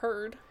ever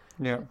heard.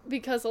 Yeah.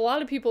 Because a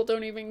lot of people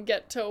don't even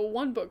get to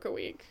 1 book a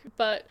week.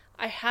 But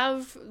I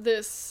have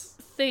this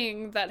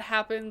thing that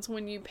happens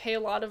when you pay a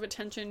lot of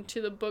attention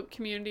to the book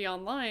community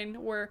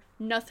online where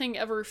nothing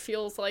ever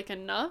feels like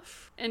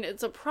enough. And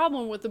it's a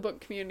problem with the book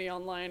community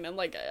online. And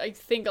like, I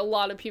think a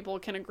lot of people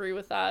can agree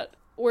with that.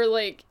 Where,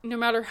 like, no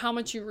matter how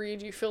much you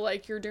read, you feel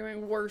like you're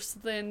doing worse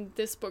than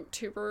this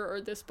booktuber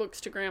or this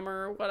bookstagrammer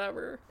or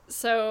whatever.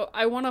 So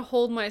I want to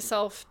hold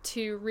myself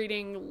to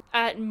reading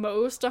at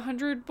most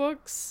 100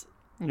 books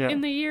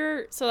in the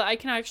year so that I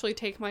can actually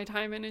take my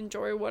time and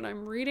enjoy what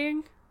I'm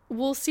reading.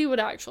 We'll see what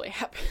actually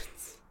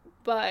happens.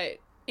 But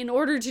in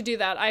order to do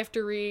that, I have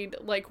to read,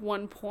 like,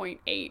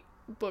 1.8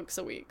 books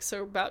a week.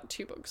 So about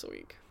 2 books a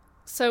week.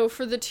 So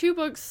for the 2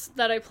 books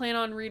that I plan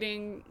on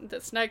reading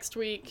this next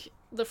week,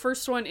 the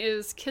first one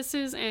is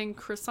Kisses and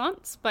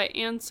Croissants by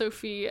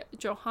Anne-Sophie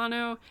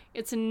Johano.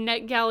 It's a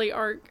NetGalley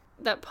arc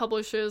that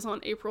publishes on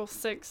April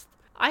 6th.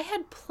 I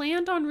had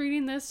planned on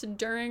reading this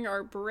during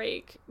our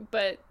break,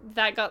 but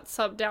that got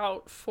subbed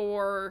out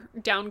for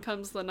Down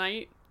Comes the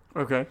Night.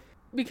 Okay.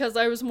 Because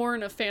I was more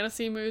in a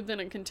fantasy mood than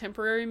a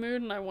contemporary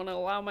mood, and I want to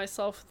allow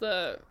myself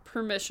the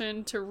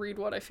permission to read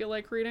what I feel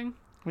like reading.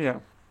 Yeah.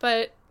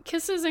 But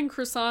Kisses and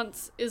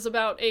Croissants is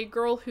about a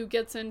girl who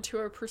gets into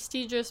a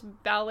prestigious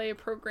ballet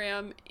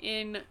program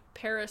in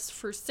Paris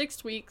for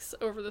 6 weeks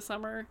over the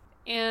summer,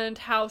 and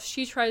how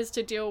she tries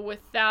to deal with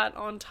that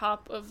on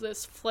top of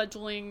this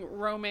fledgling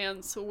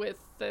romance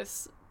with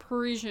this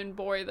Parisian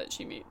boy that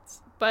she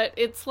meets. But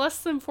it's less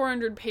than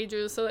 400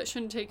 pages, so that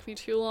shouldn't take me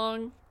too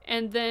long.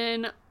 And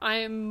then I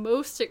am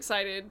most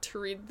excited to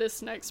read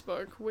this next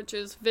book, which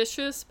is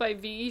Vicious by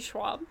V.E.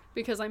 Schwab,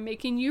 because I'm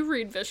making you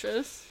read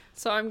Vicious,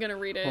 so I'm going to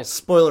read it. Well,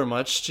 spoiler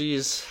much,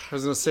 jeez. I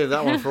was going to save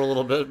that one for a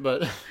little bit,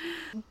 but...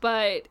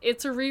 But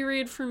it's a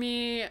reread for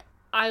me.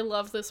 I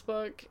love this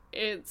book.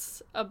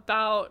 It's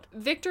about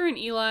Victor and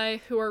Eli,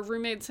 who are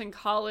roommates in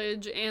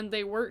college, and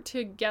they work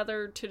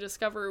together to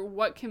discover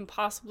what can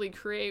possibly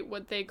create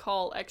what they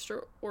call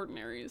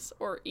extraordinaries,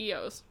 or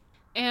EOs.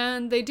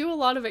 And they do a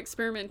lot of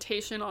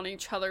experimentation on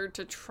each other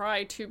to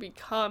try to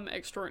become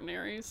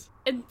extraordinaries.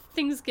 And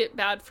things get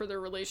bad for their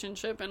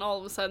relationship, and all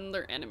of a sudden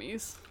they're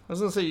enemies. I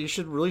was gonna say, you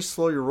should really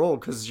slow your roll,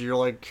 because you're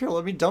like, here,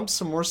 let me dump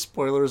some more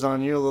spoilers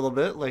on you a little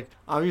bit. Like,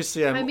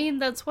 obviously I mean,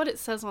 that's what it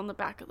says on the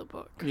back of the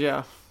book.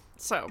 Yeah.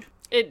 So,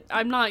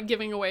 I'm not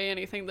giving away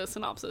anything the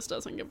synopsis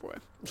doesn't give away.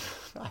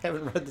 I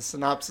haven't read the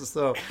synopsis,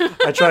 though.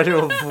 I try to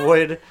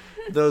avoid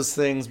those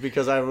things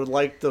because I would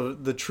like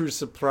the true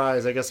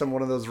surprise. I guess I'm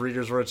one of those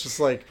readers where it's just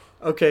like,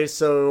 okay,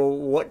 so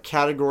what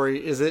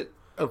category is it?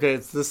 Okay,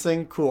 it's this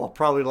thing. Cool, I'll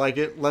probably like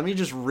it. Let me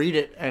just read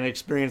it and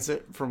experience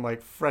it from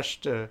like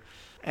fresh to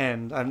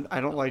end.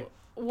 I don't like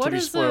what to be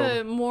spoiled. What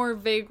is a more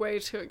vague way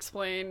to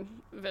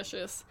explain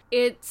Vicious?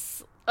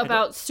 It's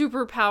about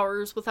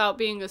superpowers without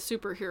being a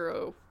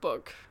superhero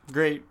book.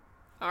 Great.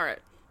 All right.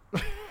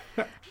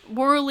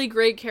 Morally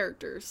great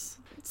characters.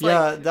 It's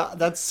yeah,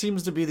 that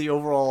seems to be the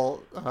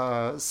overall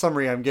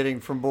summary I'm getting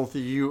from both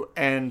you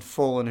and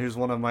Fullen, who's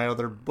one of my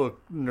other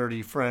book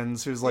nerdy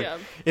friends, who's like,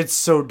 It's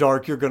so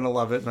dark, you're going to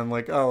love it. And I'm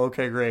like, oh,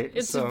 okay, great.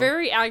 It's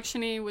very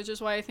action-y, which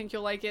is why I think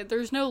you'll like it.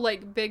 There's no,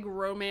 like, big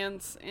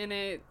romance in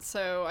it,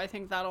 so I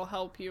think that'll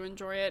help you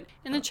enjoy it.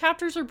 And the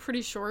chapters are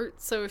pretty short,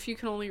 so if you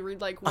can only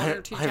read, like, one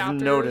or two chapters, I've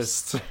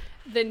noticed.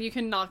 Then you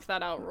can knock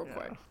that out real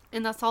quick.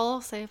 And that's all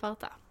I'll say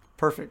about that.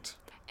 Perfect.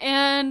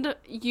 And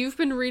you've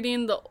been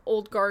reading the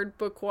Old Guard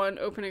Book 1,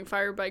 Opening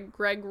Fire by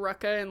Greg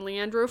Rucka and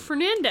Leandro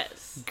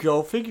Fernandez.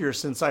 Go figure,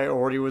 since I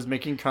already was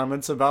making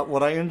comments about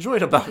what I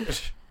enjoyed about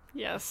it.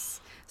 Yes.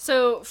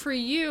 So for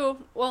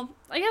you, well,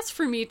 I guess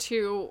for me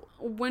too,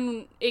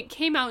 when it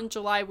came out in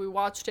July, we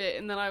watched it,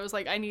 and then I was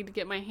like, I need to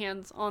get my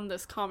hands on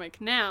this comic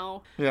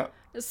now. Yeah.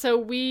 So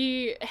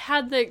we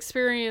had the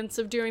experience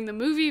of doing the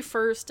movie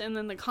first and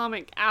then the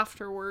comic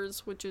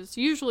afterwards, which is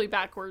usually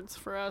backwards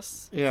for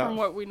us from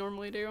what we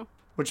normally do.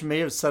 Which may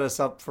have set us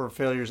up for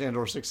failures and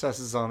or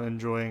successes on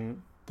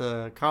enjoying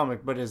the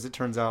comic, but as it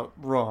turns out,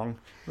 wrong.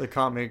 The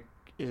comic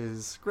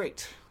is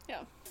great.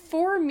 Yeah.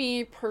 For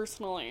me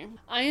personally,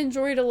 I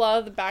enjoyed a lot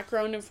of the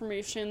background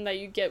information that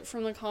you get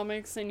from the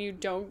comics and you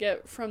don't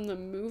get from the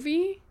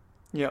movie.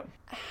 Yeah.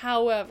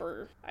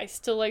 However, I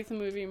still like the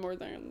movie more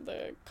than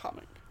the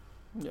comic.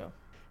 Yeah.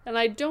 And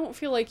I don't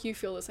feel like you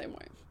feel the same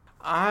way.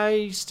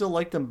 I still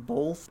like them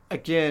both.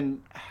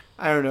 Again,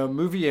 I don't know,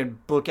 movie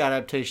and book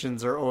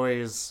adaptations are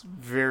always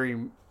very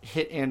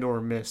hit and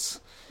or miss.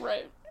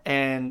 Right.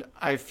 And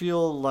I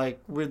feel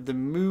like with the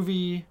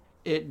movie,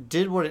 it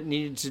did what it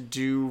needed to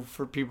do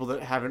for people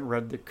that haven't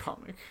read the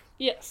comic.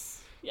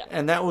 Yes. Yeah.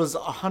 And that was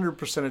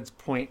 100% its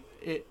point.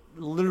 It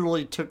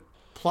literally took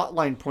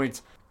plotline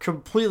points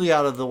completely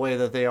out of the way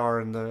that they are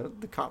in the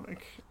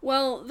comic.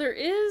 Well, there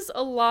is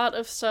a lot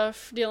of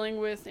stuff dealing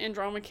with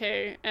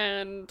Andromache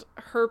and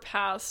her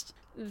past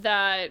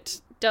that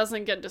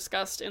doesn't get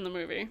discussed in the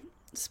movie.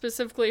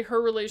 Specifically,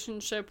 her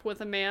relationship with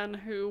a man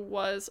who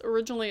was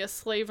originally a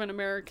slave in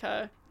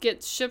America,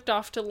 gets shipped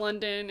off to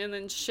London and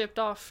then shipped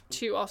off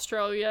to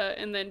Australia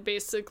and then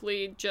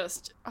basically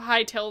just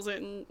hightails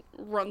it and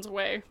runs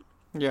away.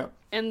 Yeah.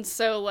 And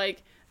so,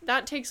 like,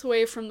 that takes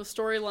away from the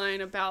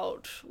storyline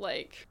about,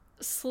 like,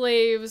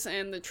 slaves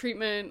and the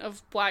treatment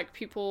of black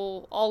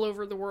people all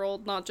over the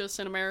world, not just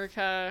in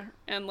America,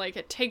 and like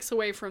it takes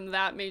away from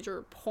that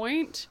major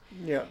point.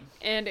 Yeah.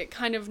 And it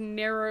kind of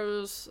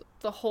narrows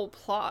the whole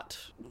plot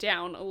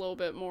down a little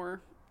bit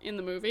more in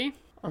the movie.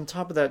 On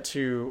top of that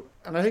too,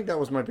 and I think that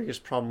was my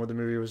biggest problem with the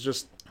movie, was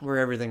just where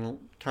everything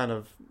kind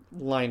of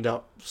lined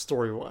up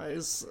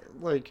story-wise.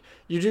 Like,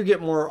 you do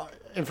get more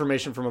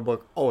information from a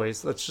book,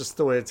 always. That's just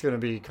the way it's going to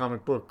be,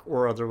 comic book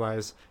or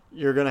otherwise.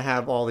 You're going to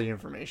have all the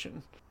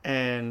information.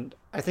 And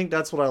I think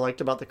that's what I liked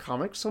about the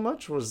comic so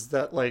much, was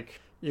that, like,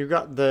 you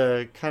got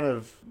the kind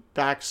of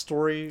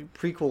backstory,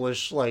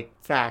 prequel-ish, like,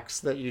 facts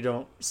that you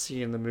don't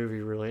see in the movie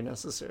really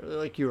necessarily,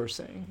 like you were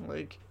saying.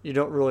 Like, you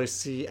don't really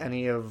see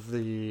any of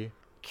the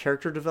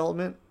character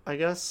development, I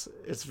guess.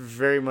 It's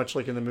very much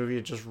like in the movie,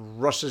 it just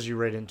rushes you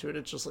right into it.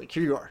 It's just like,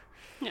 here you are.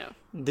 Yeah.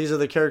 These are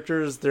the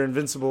characters, they're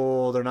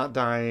invincible, they're not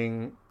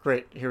dying.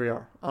 Great, here we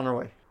are, on our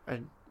way. I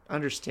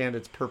understand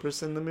its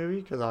purpose in the movie,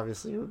 because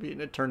obviously it would be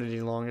an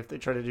eternity long if they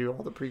try to do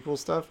all the prequel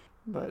stuff,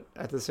 but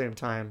at the same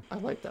time, I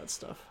like that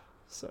stuff.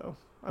 So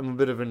I'm a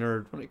bit of a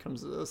nerd when it comes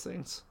to those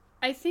things.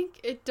 I think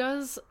it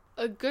does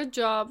a good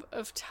job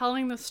of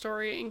telling the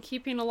story and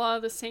keeping a lot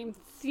of the same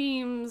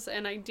themes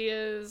and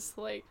ideas,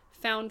 like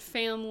found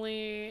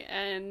family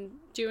and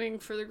doing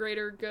for the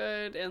greater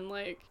good, and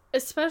like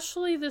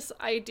especially this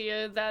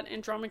idea that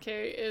Andromache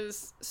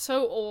is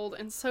so old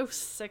and so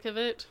sick of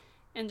it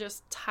and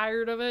just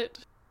tired of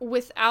it,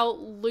 without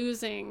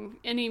losing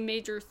any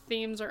major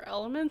themes or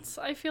elements.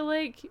 I feel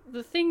like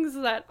the things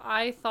that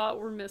I thought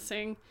were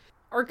missing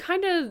are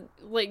kind of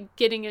like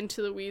getting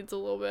into the weeds a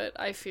little bit,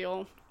 I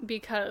feel,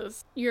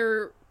 because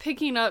you're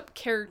picking up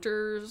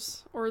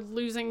characters or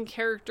losing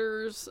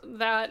characters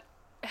that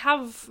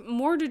have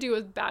more to do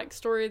with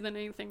backstory than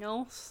anything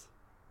else.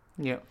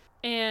 Yeah.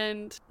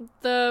 And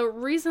the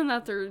reason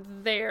that they're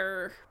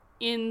there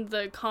in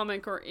the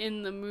comic or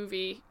in the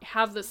movie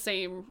have the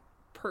same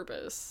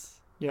purpose.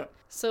 Yeah.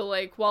 So,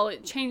 like, while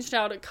it changed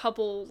out a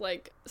couple,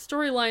 like,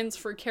 storylines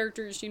for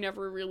characters you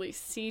never really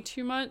see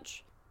too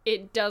much,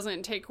 it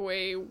doesn't take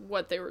away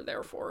what they were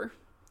there for.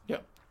 Yeah.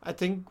 I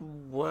think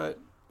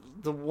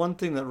the one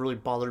thing that really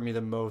bothered me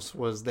the most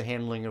was the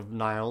handling of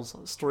Niall's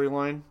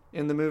storyline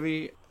in the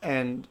movie,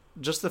 and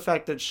just the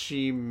fact that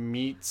she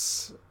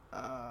meets,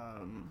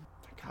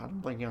 God,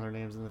 I'm blanking on their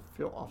names and I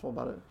feel awful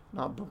about it.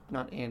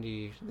 Not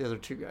Andy, the other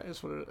two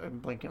guys.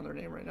 I'm blanking on their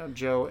name right now.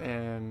 Joe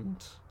and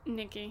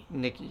Nikki.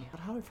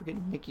 How do I forget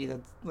Nikki?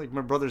 That's like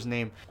my brother's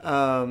name.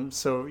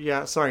 So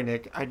yeah, sorry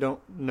Nick. I don't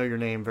know your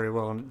name very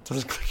well and it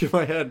doesn't click in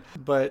my head.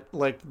 But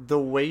like the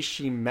way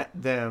she met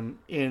them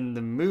in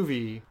the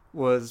movie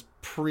was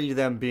pre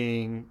them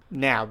being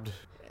nabbed.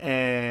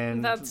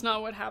 And that's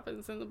not what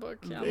happens in the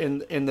book. Yeah.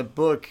 In the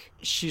book,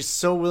 she's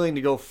so willing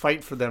to go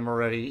fight for them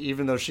already,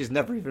 even though she's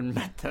never even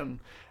met them.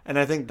 And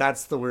I think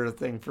that's the weird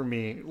thing for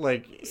me.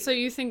 Like, so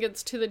you think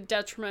it's to the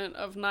detriment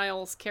of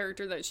Niall's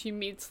character that she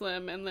meets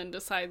them and then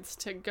decides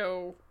to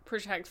go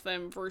protect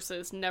them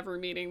versus never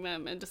meeting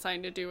them and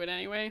deciding to do it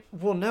anyway?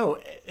 Well, no,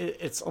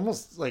 it's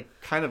almost like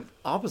kind of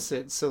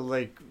opposite. So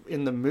like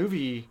in the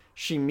movie,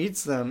 she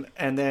meets them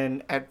and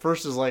then at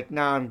first is like,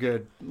 nah, I'm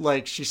good.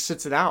 Like she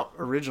sits it out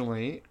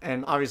originally.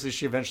 And obviously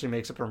she eventually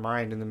makes up her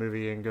mind in the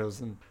movie and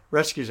goes and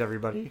rescues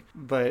everybody.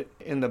 But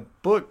in the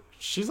book,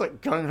 she's like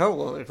gung-ho,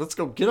 like, let's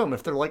go get them.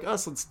 If they're like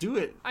us, let's do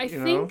it. I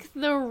think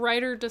the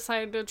writer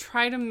decided to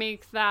try to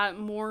make that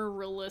more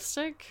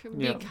realistic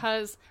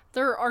because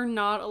there are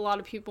not a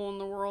lot of people in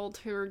the world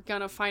who are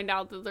gonna find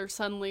out that they're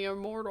suddenly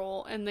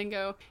immortal and then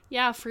go,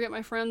 yeah, forget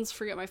my friends,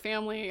 forget my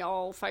family,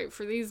 I'll fight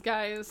for these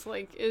guys.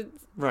 Like,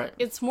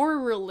 it's more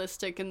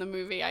realistic in the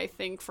movie, I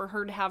think, for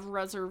her to have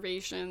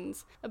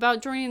reservations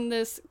about joining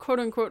this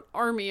quote-unquote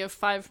army of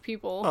 5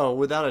 people. Oh,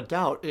 without a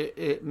doubt,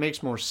 it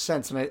makes more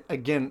sense. And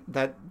again,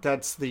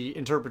 that's the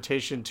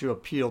interpretation to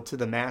appeal to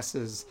the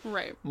masses,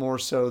 right? More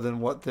so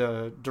than what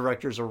the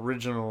director's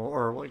original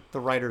or like the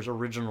writer's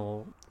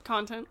original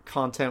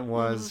content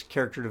was,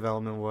 character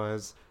development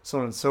was, so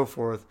on and so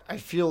forth. I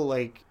feel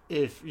like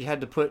if you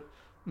had to put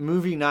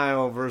movie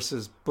Niall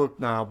versus book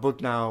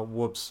Niall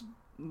whoops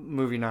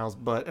movie Niall's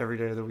butt every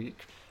day of the week.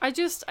 I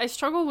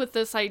struggle with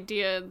this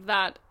idea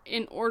that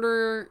in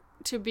order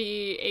to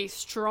be a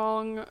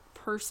strong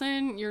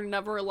person, you're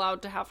never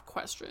allowed to have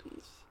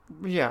questions.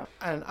 Yeah,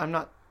 and I'm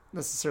not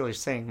necessarily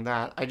saying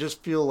that. I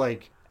just feel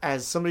like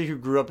as somebody who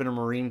grew up in a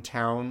Marine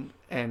town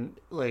and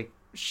like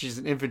she's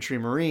an infantry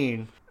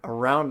Marine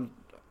around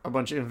a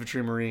bunch of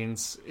infantry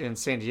Marines in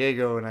San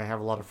Diego, and I have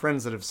a lot of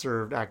friends that have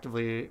served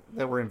actively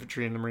that were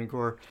infantry in the Marine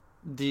Corps,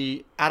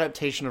 the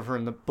adaptation of her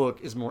in the book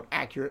is more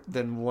accurate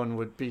than one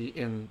would be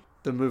in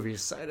the movie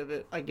side of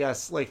it, I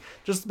guess. Like,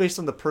 just based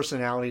on the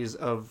personalities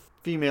of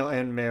female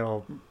and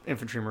male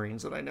infantry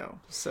Marines that I know.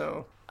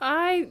 So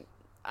I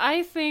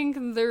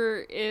think there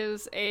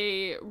is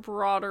a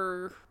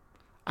broader...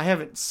 I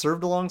haven't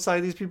served alongside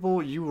these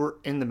people. You were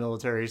in the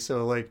military,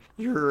 so like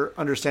your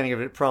understanding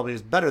of it probably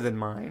is better than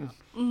mine.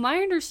 My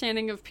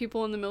understanding of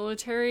people in the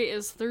military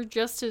is they're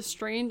just as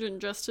strange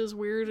and just as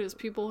weird as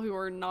people who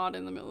are not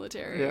in the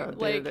military. Yeah,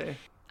 day to day.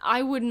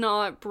 I would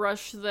not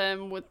brush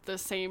them with the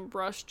same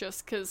brush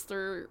just because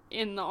they're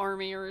in the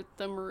Army or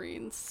the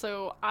Marines.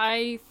 So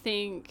I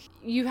think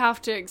you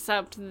have to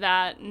accept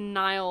that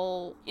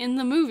Niall, in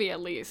the movie at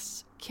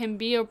least, can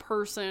be a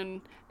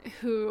person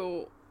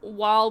who,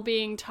 while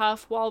being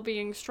tough, while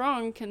being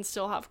strong, can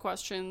still have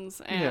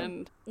questions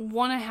and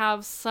want to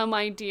have some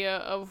idea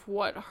of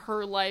what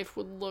her life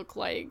would look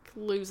like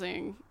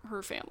losing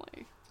her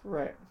family.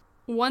 Right.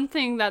 One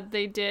thing that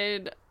they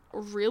did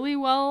really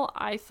well,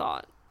 I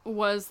thought,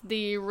 was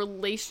the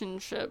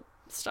relationship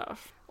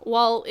stuff.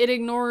 While it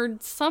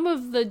ignored some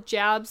of the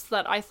jabs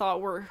that I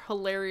thought were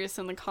hilarious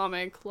in the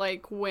comic,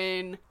 like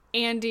when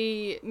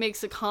Andy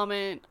makes a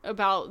comment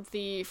about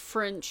the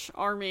French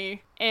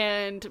army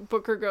and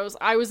Booker goes,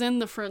 I was in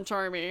the French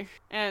army,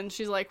 and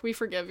she's like, we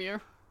forgive you.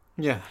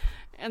 Yeah.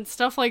 And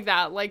stuff like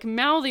that, like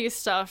mouthy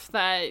stuff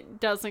that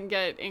doesn't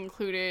get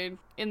included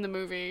in the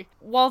movie.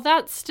 While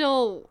that's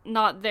still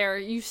not there,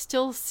 you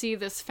still see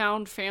this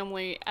found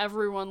family.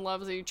 Everyone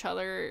loves each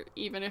other,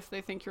 even if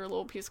they think you're a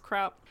little piece of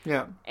crap.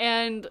 Yeah.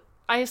 And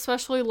I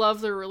especially love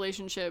the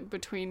relationship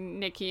between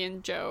Nikki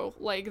and Joe.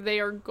 Like,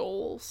 they are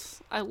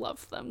goals. I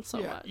love them so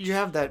much. You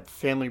have that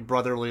family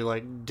brotherly,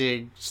 like,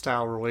 dig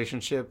style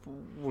relationship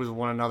with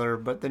one another,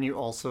 but then you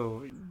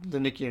also, the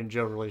Nikki and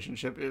Joe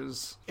relationship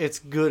it's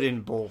good in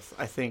both,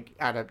 I think,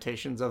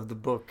 adaptations of the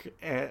book,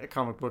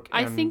 comic book,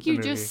 and I think you the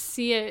movie. just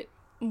see it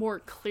more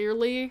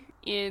clearly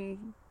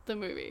in the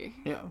movie.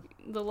 Yeah.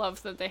 The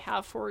love that they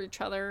have for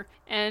each other.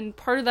 And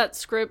part of that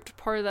script,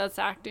 part of that's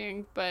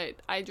acting, but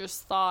I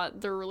just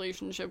thought their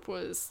relationship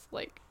was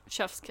like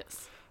chef's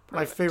kiss.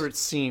 My favorite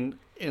scene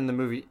in the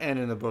movie and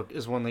in the book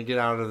is when they get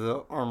out of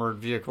the armored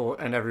vehicle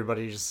and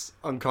everybody's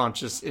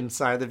unconscious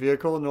inside the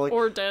vehicle, and they're like,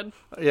 or dead.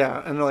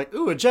 Yeah, and they're like,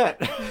 ooh, a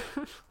jet.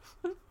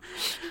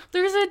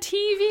 There's a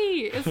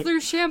TV. Is there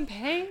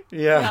champagne?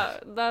 Yeah,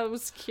 that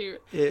was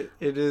cute. It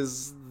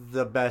is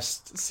the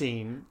best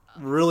scene,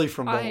 really,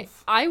 from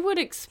both. I would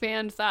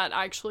expand that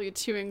actually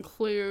to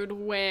include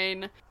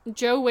when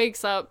Joe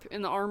wakes up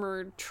in the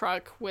armored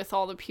truck with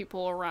all the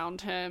people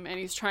around him, and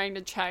he's trying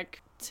to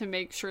check to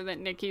make sure that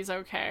Nikki's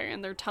okay,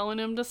 and they're telling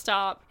him to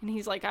stop, and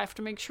he's like, I have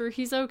to make sure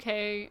he's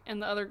okay,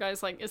 and the other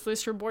guy's like, is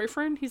this your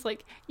boyfriend? He's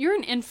like, you're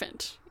an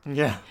infant.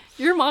 Yeah.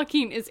 Your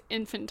mocking is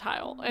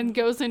infantile, and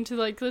goes into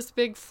like this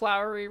big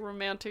flowery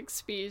romantic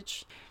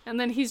speech, and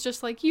then he's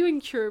just like, you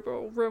and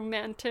Kirby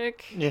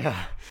romantic.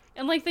 Yeah.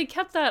 And like they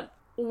kept that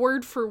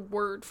word for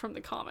word from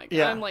the comic.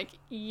 Yeah. I'm like,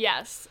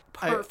 yes,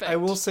 perfect. I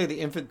will say the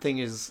infant thing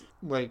is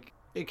like,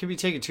 it can be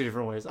taken two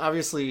different ways.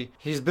 Obviously,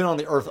 he's been on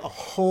the Earth a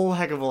whole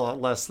heck of a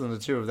lot less than the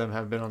two of them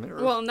have been on the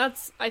Earth. Well, and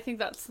I think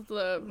that's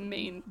the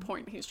main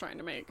point he's trying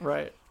to make.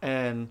 Right.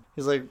 And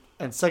he's like,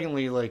 and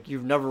secondly, like,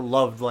 you've never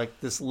loved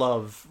like this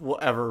love will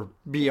ever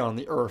be on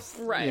the Earth.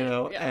 Right. You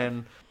know? Yeah.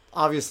 And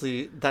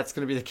obviously that's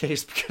going to be the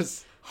case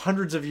because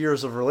hundreds of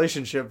years of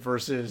relationship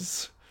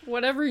versus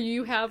whatever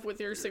you have with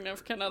your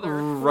significant other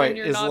right, when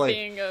you're not like,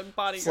 being a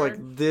bodyguard. It's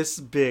like this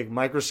big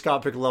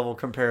microscopic level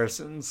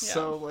comparisons. Yeah.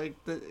 So like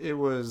it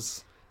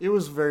was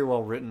very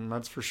well written,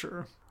 that's for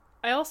sure.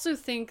 I also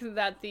think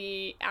that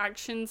the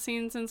action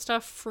scenes and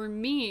stuff for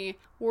me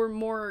were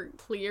more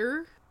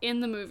clear in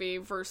the movie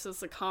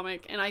versus the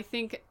comic, and I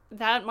think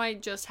that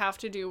might just have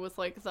to do with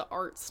like the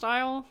art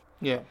style.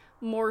 Yeah.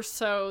 More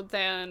so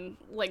than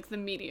like the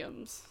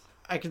mediums.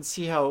 I can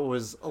see how it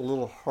was a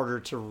little harder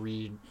to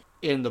read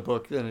in the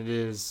book than it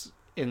is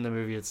in the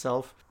movie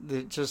itself.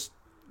 The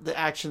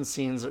action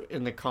scenes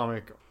in the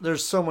comic,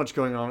 there's so much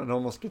going on, it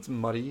almost gets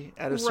muddy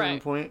at a certain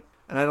point.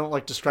 And I don't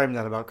like describing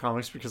that about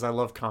comics because I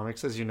love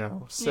comics, as you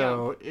know.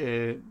 So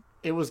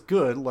it was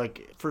good.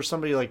 Like, for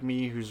somebody like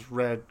me who's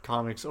read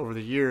comics over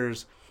the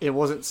years, it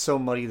wasn't so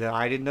muddy that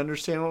I didn't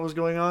understand what was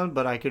going on,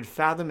 but I could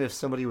fathom if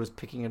somebody was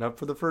picking it up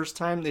for the first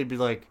time, they'd be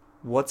like,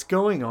 what's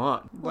going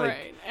on? Like,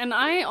 right. And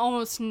I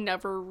almost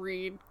never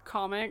read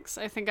comics.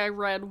 I think I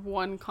read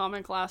one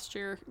comic last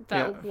year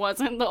that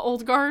wasn't the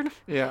Old Guard.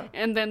 Yeah.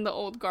 And then the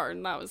Old Guard,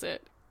 and that was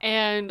it.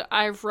 And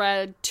I've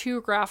read 2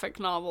 graphic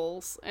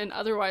novels, and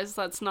otherwise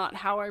that's not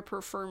how I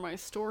prefer my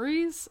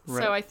stories.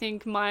 Right. So I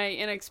think my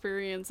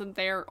inexperience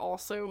there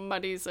also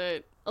muddies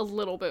it a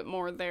little bit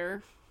more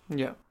there.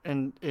 Yeah,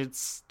 and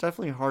it's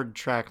definitely hard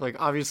to track. Like,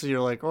 obviously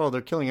you're like, oh,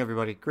 they're killing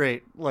everybody.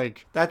 Great.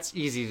 Like, that's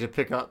easy to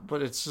pick up,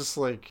 but it's just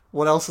like,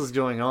 what else is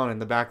going on in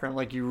the background?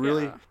 Like, you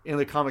really, in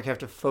the comic, have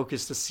to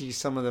focus to see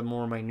some of the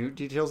more minute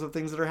details of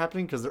things that are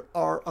happening, because there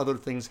are other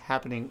things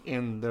happening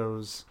in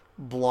those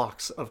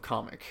blocks of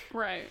comic.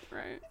 Right.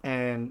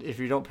 And if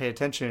you don't pay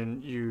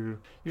attention, you're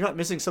not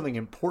missing something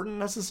important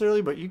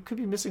necessarily, but you could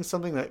be missing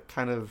something that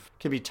kind of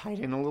can be tied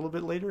in a little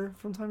bit later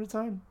from time to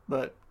time.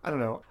 But I don't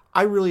know.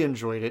 I really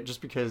enjoyed it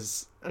just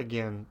because,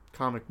 again,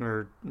 comic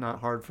nerd, not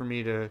hard for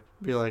me to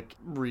be like,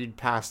 read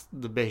past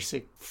the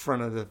basic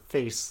front of the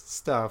face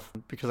stuff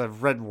because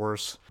I've read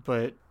worse,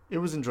 but it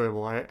was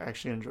enjoyable. I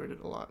actually enjoyed it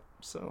a lot.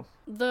 So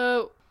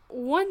the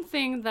one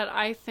thing that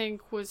I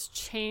think was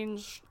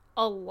changed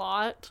a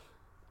lot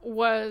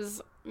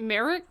was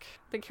Merrick,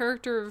 the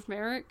character of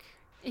Merrick.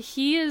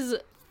 He is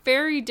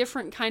very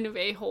different kind of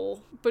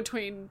a-hole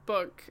between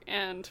book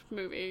and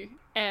movie.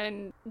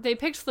 And they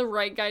picked the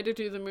right guy to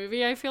do the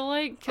movie, I feel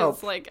like. Because,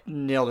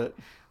 nailed it.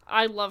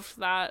 I loved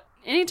that.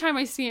 Anytime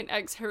I see an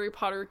ex-Harry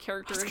Potter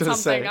character in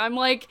something, I'm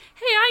like,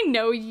 hey, I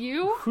know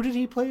you. Who did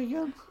he play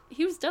again?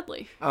 He was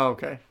Dudley. Oh,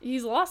 okay.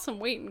 He's lost some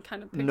weight and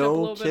kind of picked up a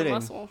little bit of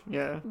muscle.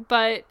 Yeah.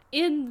 But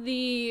in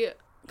the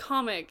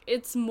comic,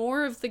 it's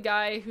more of the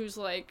guy who's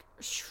like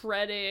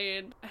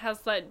shredded, has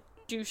that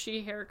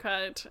douchey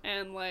haircut,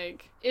 and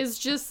like is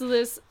just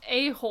this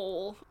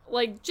a-hole.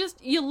 Like,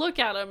 just you look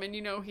at him and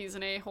you know he's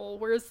an a-hole,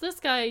 whereas this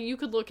guy, you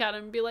could look at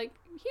him and be like,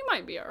 he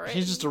might be alright.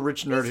 He's just a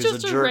rich nerd He's who's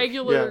just a a jerk.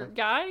 regular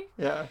guy.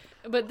 Yeah.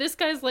 But this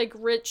guy's like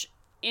rich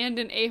and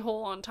an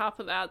a-hole on top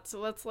of that,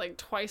 so that's like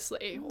twice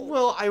the a-hole.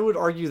 Well, I would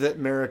argue that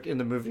Merrick in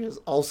the movie is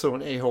also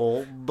an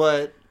a-hole,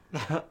 but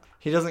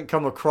he doesn't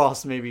come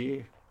across,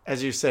 maybe,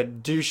 as you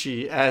said,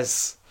 douchey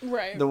as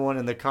the one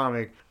in the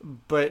comic.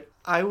 But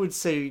I would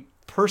say,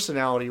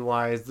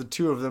 personality-wise, the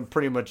two of them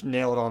pretty much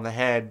nail it on the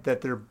head,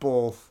 that they're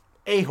both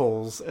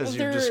a-holes, as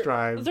you've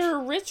described. They're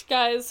rich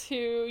guys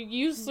who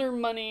use their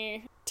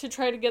money to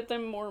try to get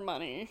them more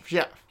money.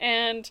 Yeah.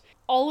 And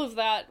all of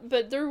that.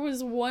 But there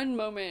was one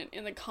moment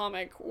in the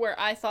comic where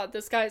I thought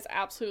this guy's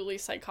absolutely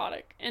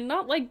psychotic. And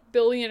not like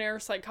billionaire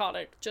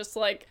psychotic, just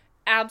like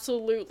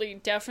absolutely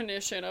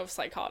definition of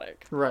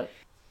psychotic. Right.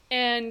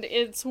 And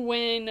it's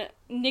when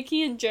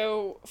Nikki and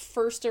Joe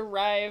first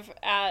arrive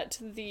at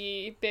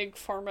the big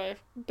pharma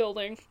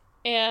building,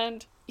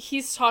 and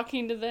he's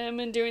talking to them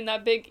and doing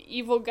that big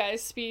evil guy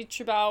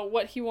speech about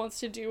what he wants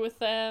to do with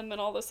them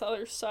and all this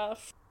other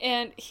stuff.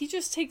 And he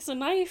just takes a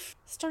knife,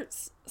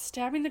 starts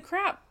stabbing the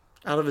crap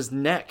out of his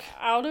neck.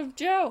 Out of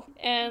Joe.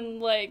 And,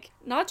 like,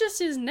 not just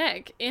his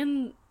neck.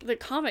 In the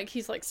comic,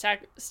 he's, like,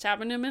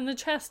 stabbing him in the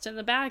chest and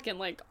the back and,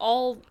 like,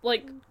 all,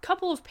 like,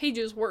 couple of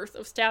pages worth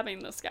of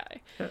stabbing this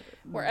guy.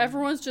 Where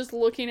everyone's just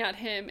looking at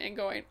him and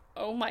going,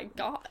 oh my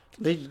god.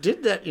 They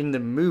did that in the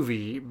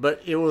movie,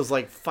 but it was,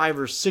 like, 5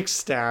 or 6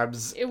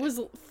 stabs. It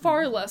was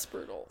far less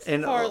brutal.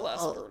 And, far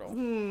less brutal.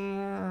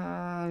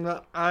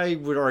 I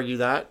would argue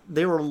that.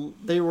 They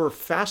were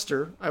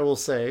faster, I will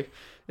say.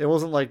 It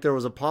wasn't like there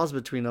was a pause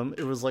between them.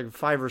 It was like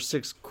 5 or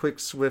 6 quick,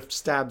 swift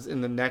stabs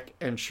in the neck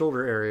and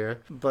shoulder area.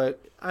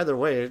 But either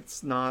way,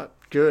 it's not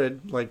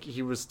good. Like,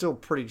 he was still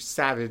pretty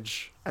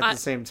savage at the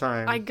same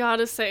time. I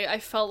gotta say, I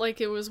felt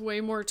like it was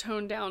way more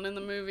toned down in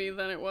the movie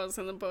than it was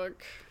in the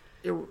book.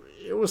 It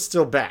was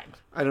still bad.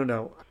 I don't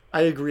know.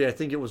 I agree. I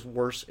think it was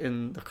worse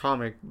in the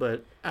comic.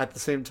 But at the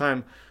same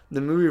time,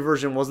 the movie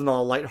version wasn't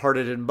all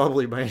lighthearted and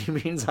bubbly by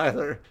any means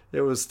either.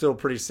 It was still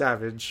pretty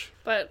savage.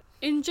 But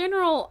in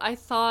general, I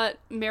thought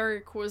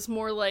Merrick was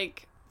more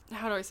like,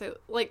 how do I say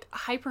it? Like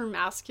hyper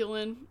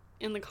masculine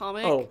in the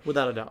comic. Oh,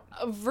 without a doubt.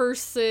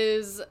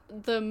 Versus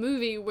the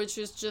movie, which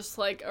is just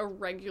like a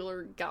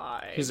regular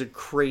guy. He's a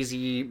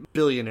crazy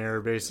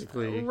billionaire,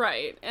 basically.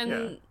 Right.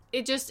 And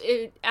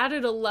it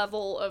added a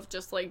level of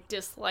just like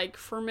dislike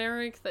for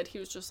Merrick, that he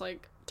was just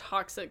like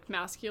toxic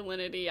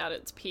masculinity at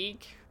its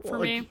peak for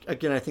me.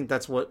 Again, I think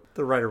that's what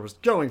the writer was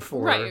going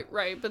for.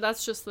 Right. But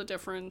that's just the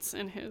difference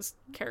in his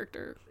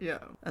character. Yeah.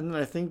 And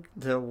then I think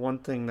the one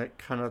thing that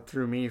kind of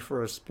threw me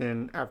for a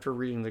spin after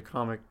reading the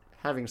comic,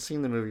 having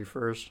seen the movie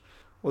first,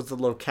 was the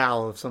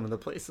locale of some of the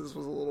places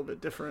was a little bit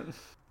different.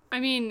 I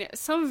mean,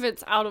 some of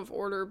it's out of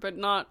order, but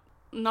not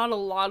a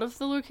lot of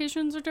the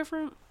locations are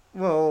different.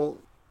 Well,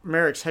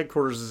 Merrick's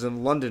headquarters is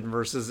in London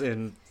versus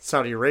in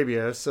Saudi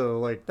Arabia, so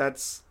like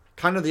that's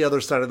kind of the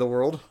other side of the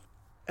world.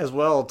 As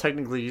well,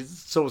 technically,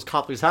 so was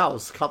Copley's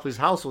house. Copley's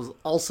house was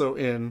also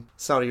in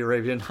Saudi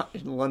Arabia, not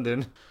in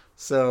London.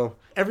 So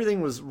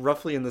everything was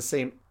roughly in the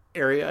same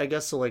area, I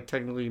guess. So like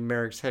technically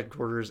Merrick's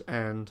headquarters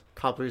and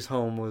Copley's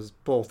home was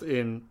both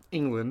in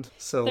England.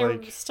 So they were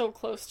like still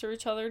close to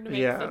each other to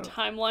make the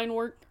timeline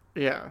work.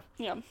 Yeah.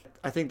 Yeah.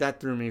 I think that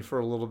threw me for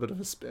a little bit of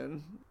a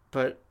spin.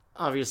 But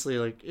obviously,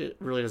 like, it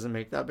really doesn't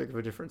make that big of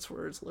a difference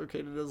where it's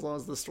located as long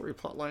as the story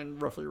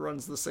plotline roughly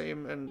runs the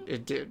same, and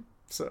it did.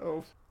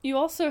 So you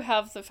also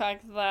have the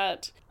fact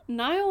that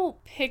Niall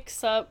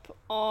picks up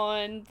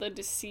on the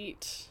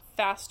deceit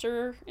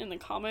faster in the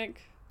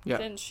comic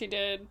than she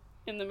did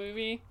in the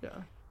movie.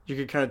 Yeah. You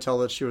could kind of tell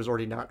that she was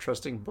already not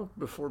trusting Book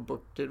before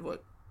Book did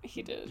what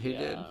he did.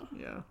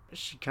 Yeah.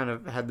 She kind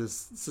of had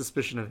this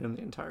suspicion of him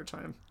the entire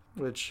time,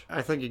 which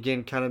I think,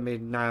 again, kind of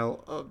made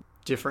Niall a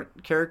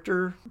different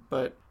character,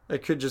 but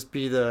it could just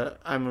be the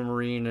I'm a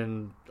Marine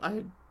and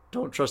I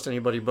don't trust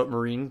anybody but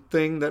Marine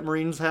thing that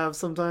Marines have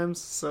sometimes.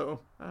 So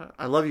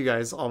I love you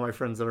guys, all my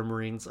friends that are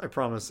Marines, I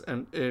promise.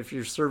 And if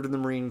you've served in the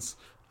Marines,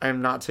 I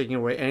am not taking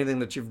away anything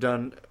that you've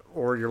done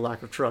or your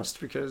lack of trust,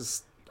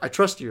 because I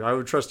trust you. I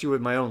would trust you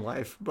with my own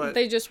life, but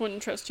they just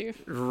wouldn't trust you.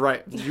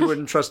 Right. You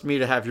wouldn't trust me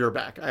to have your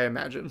back, I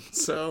imagine.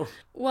 So,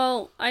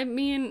 well, I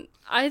mean,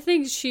 I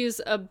think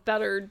she's a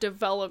better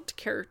developed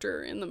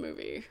character in the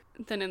movie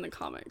than in the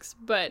comics,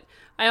 but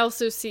I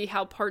also see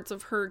how parts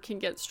of her can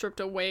get stripped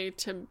away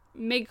to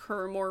make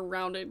her a more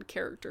rounded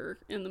character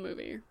in the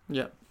movie.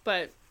 Yeah.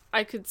 But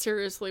I could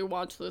seriously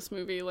watch this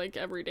movie like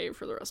every day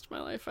for the rest of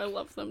my life. I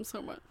love them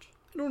so much.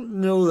 I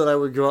don't know that I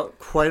would go out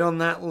quite on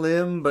that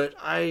limb, but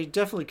I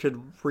definitely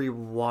could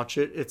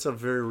rewatch it. It's a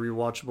very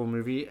rewatchable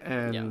movie,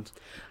 and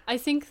I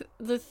think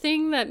the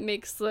thing that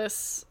makes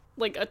this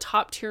like a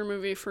top tier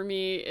movie for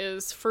me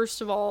is, first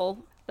of all,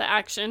 the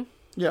action.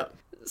 Yeah.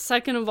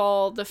 Second of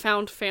all, the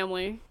found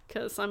family,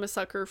 because I'm a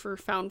sucker for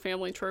found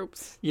family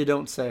tropes. You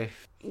don't say.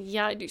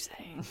 Yeah, I do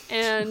say.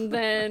 And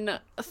then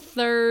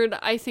third,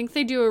 I think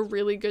they do a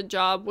really good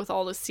job with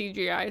all the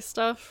CGI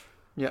stuff.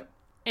 Yeah.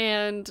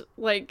 And,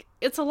 like,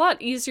 it's a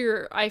lot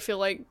easier, I feel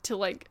like, to,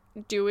 like,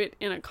 do it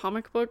in a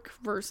comic book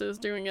versus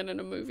doing it in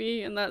a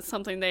movie. And that's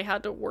something they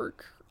had to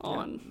work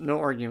on. Yeah, no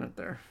argument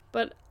there.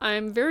 But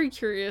I'm very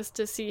curious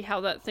to see how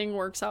that thing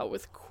works out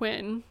with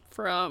Quinn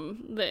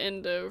from the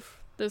end of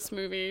this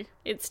movie.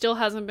 It still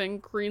hasn't been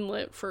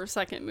greenlit for a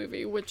second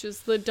movie, which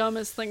is the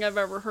dumbest thing I've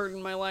ever heard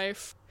in my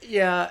life.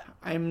 Yeah,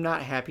 I'm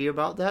not happy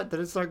about that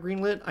it's not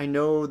greenlit. I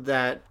know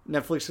that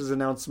Netflix has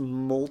announced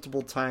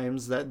multiple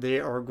times that they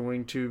are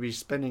going to be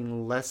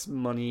spending less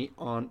money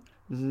on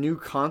new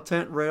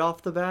content right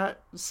off the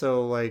bat.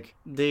 So, like,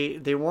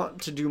 they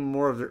want to do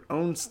more of their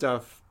own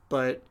stuff,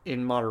 but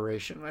in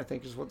moderation, I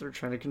think, is what they're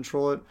trying to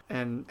control it,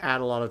 and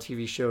add a lot of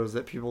TV shows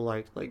that people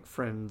like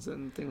Friends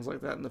and things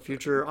like that in the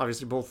future.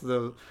 Obviously, both of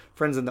the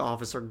Friends and The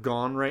Office are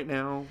gone right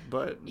now,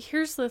 but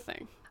here's the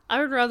thing. I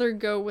would rather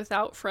go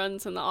without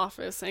Friends and The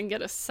Office and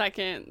get a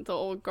second The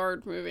Old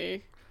Guard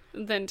movie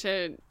than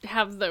to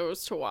have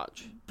those to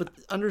watch. But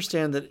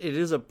understand that it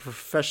is a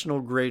professional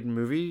grade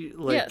movie.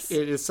 Like, Yes.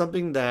 it is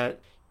something that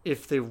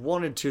if they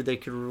wanted to, they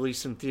could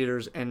release in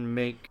theaters and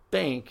make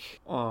bank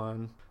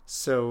on.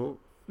 So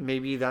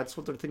maybe that's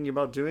what they're thinking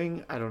about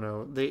doing. I don't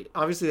know. They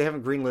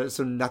haven't greenlit it,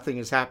 so nothing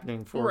is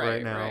happening for it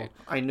right now. Right.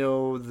 I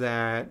know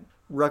that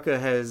Rucka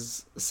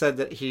has said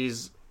that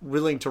he's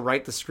willing to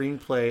write the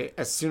screenplay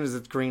as soon as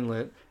it's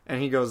greenlit.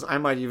 And he goes, I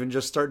might even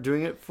just start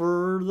doing it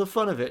for the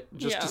fun of it,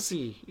 just to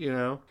see,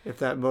 if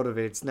that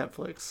motivates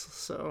Netflix.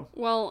 So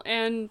Well,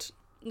 and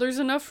there's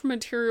enough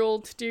material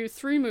to do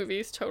 3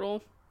 movies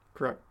total.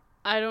 correct.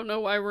 I don't know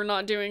why we're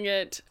not doing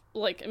it,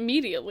 like,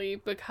 immediately,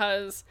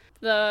 because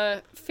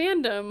the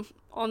fandom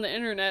on the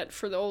internet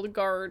for The Old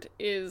Guard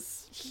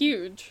is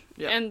huge.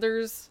 Yeah. And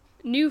there's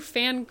new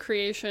fan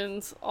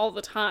creations all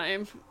the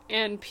time,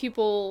 and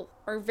people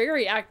are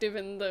very active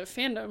in the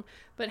fandom,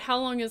 but how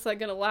long is that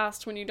going to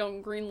last when you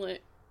don't greenlit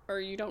or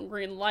you don't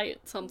greenlight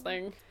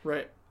something?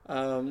 Right.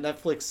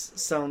 Netflix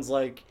sounds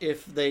like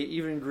if they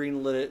even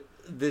greenlit it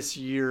this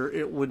year,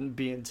 it wouldn't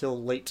be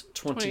until late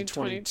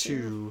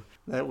 2022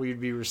 that we'd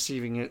be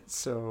receiving it.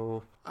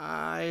 So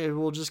I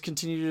will just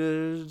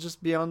continue to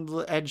just be on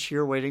the edge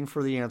here waiting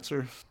for the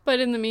answer. But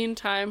in the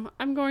meantime,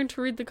 I'm going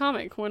to read the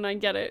comic when I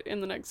get it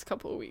in the next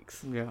couple of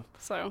weeks. Yeah.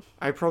 So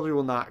I probably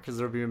will not because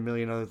there'll be a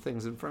million other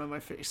things in front of my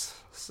face.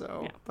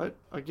 So, Yeah. But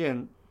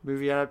again,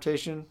 movie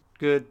adaptation,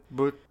 good,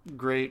 book,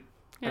 great.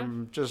 Yeah.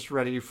 I'm just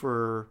ready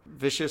for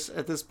Vicious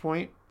at this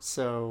point.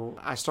 So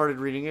I started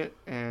reading it,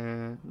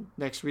 and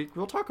next week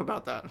we'll talk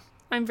about that.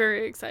 I'm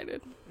very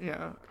excited.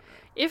 Yeah.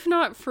 If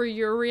not for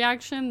your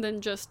reaction, then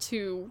just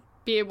to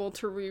be able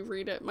to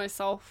reread it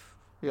myself.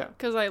 Yeah.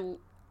 Because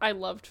I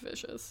loved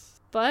Vicious.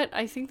 But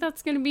I think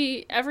that's going to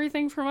be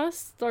everything from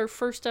us. Our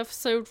first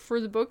episode for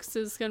the books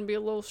is going to be a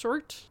little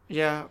short.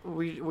 Yeah,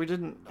 we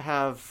didn't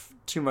have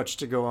too much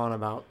to go on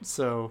about.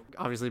 So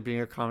obviously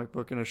being a comic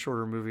book and a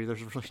shorter movie,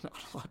 there's really not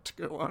a lot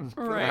to go on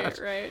for that.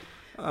 Right.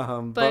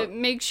 But But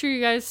make sure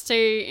you guys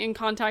stay in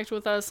contact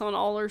with us on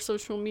all our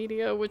social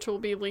media, which will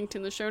be linked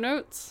in the show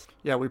notes.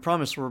 yeah, we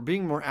promise we're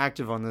being more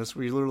active on this.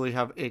 We literally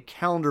have a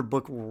calendar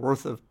book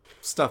worth of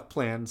stuff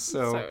planned.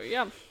 So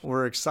yeah.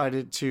 we're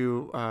excited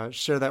to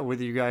share that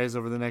with you guys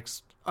over the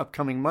next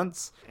upcoming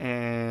months.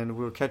 And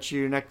we'll catch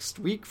you next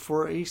week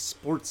for a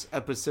sports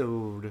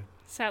episode.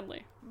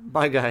 Sadly.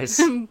 Bye,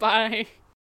 guys. Bye.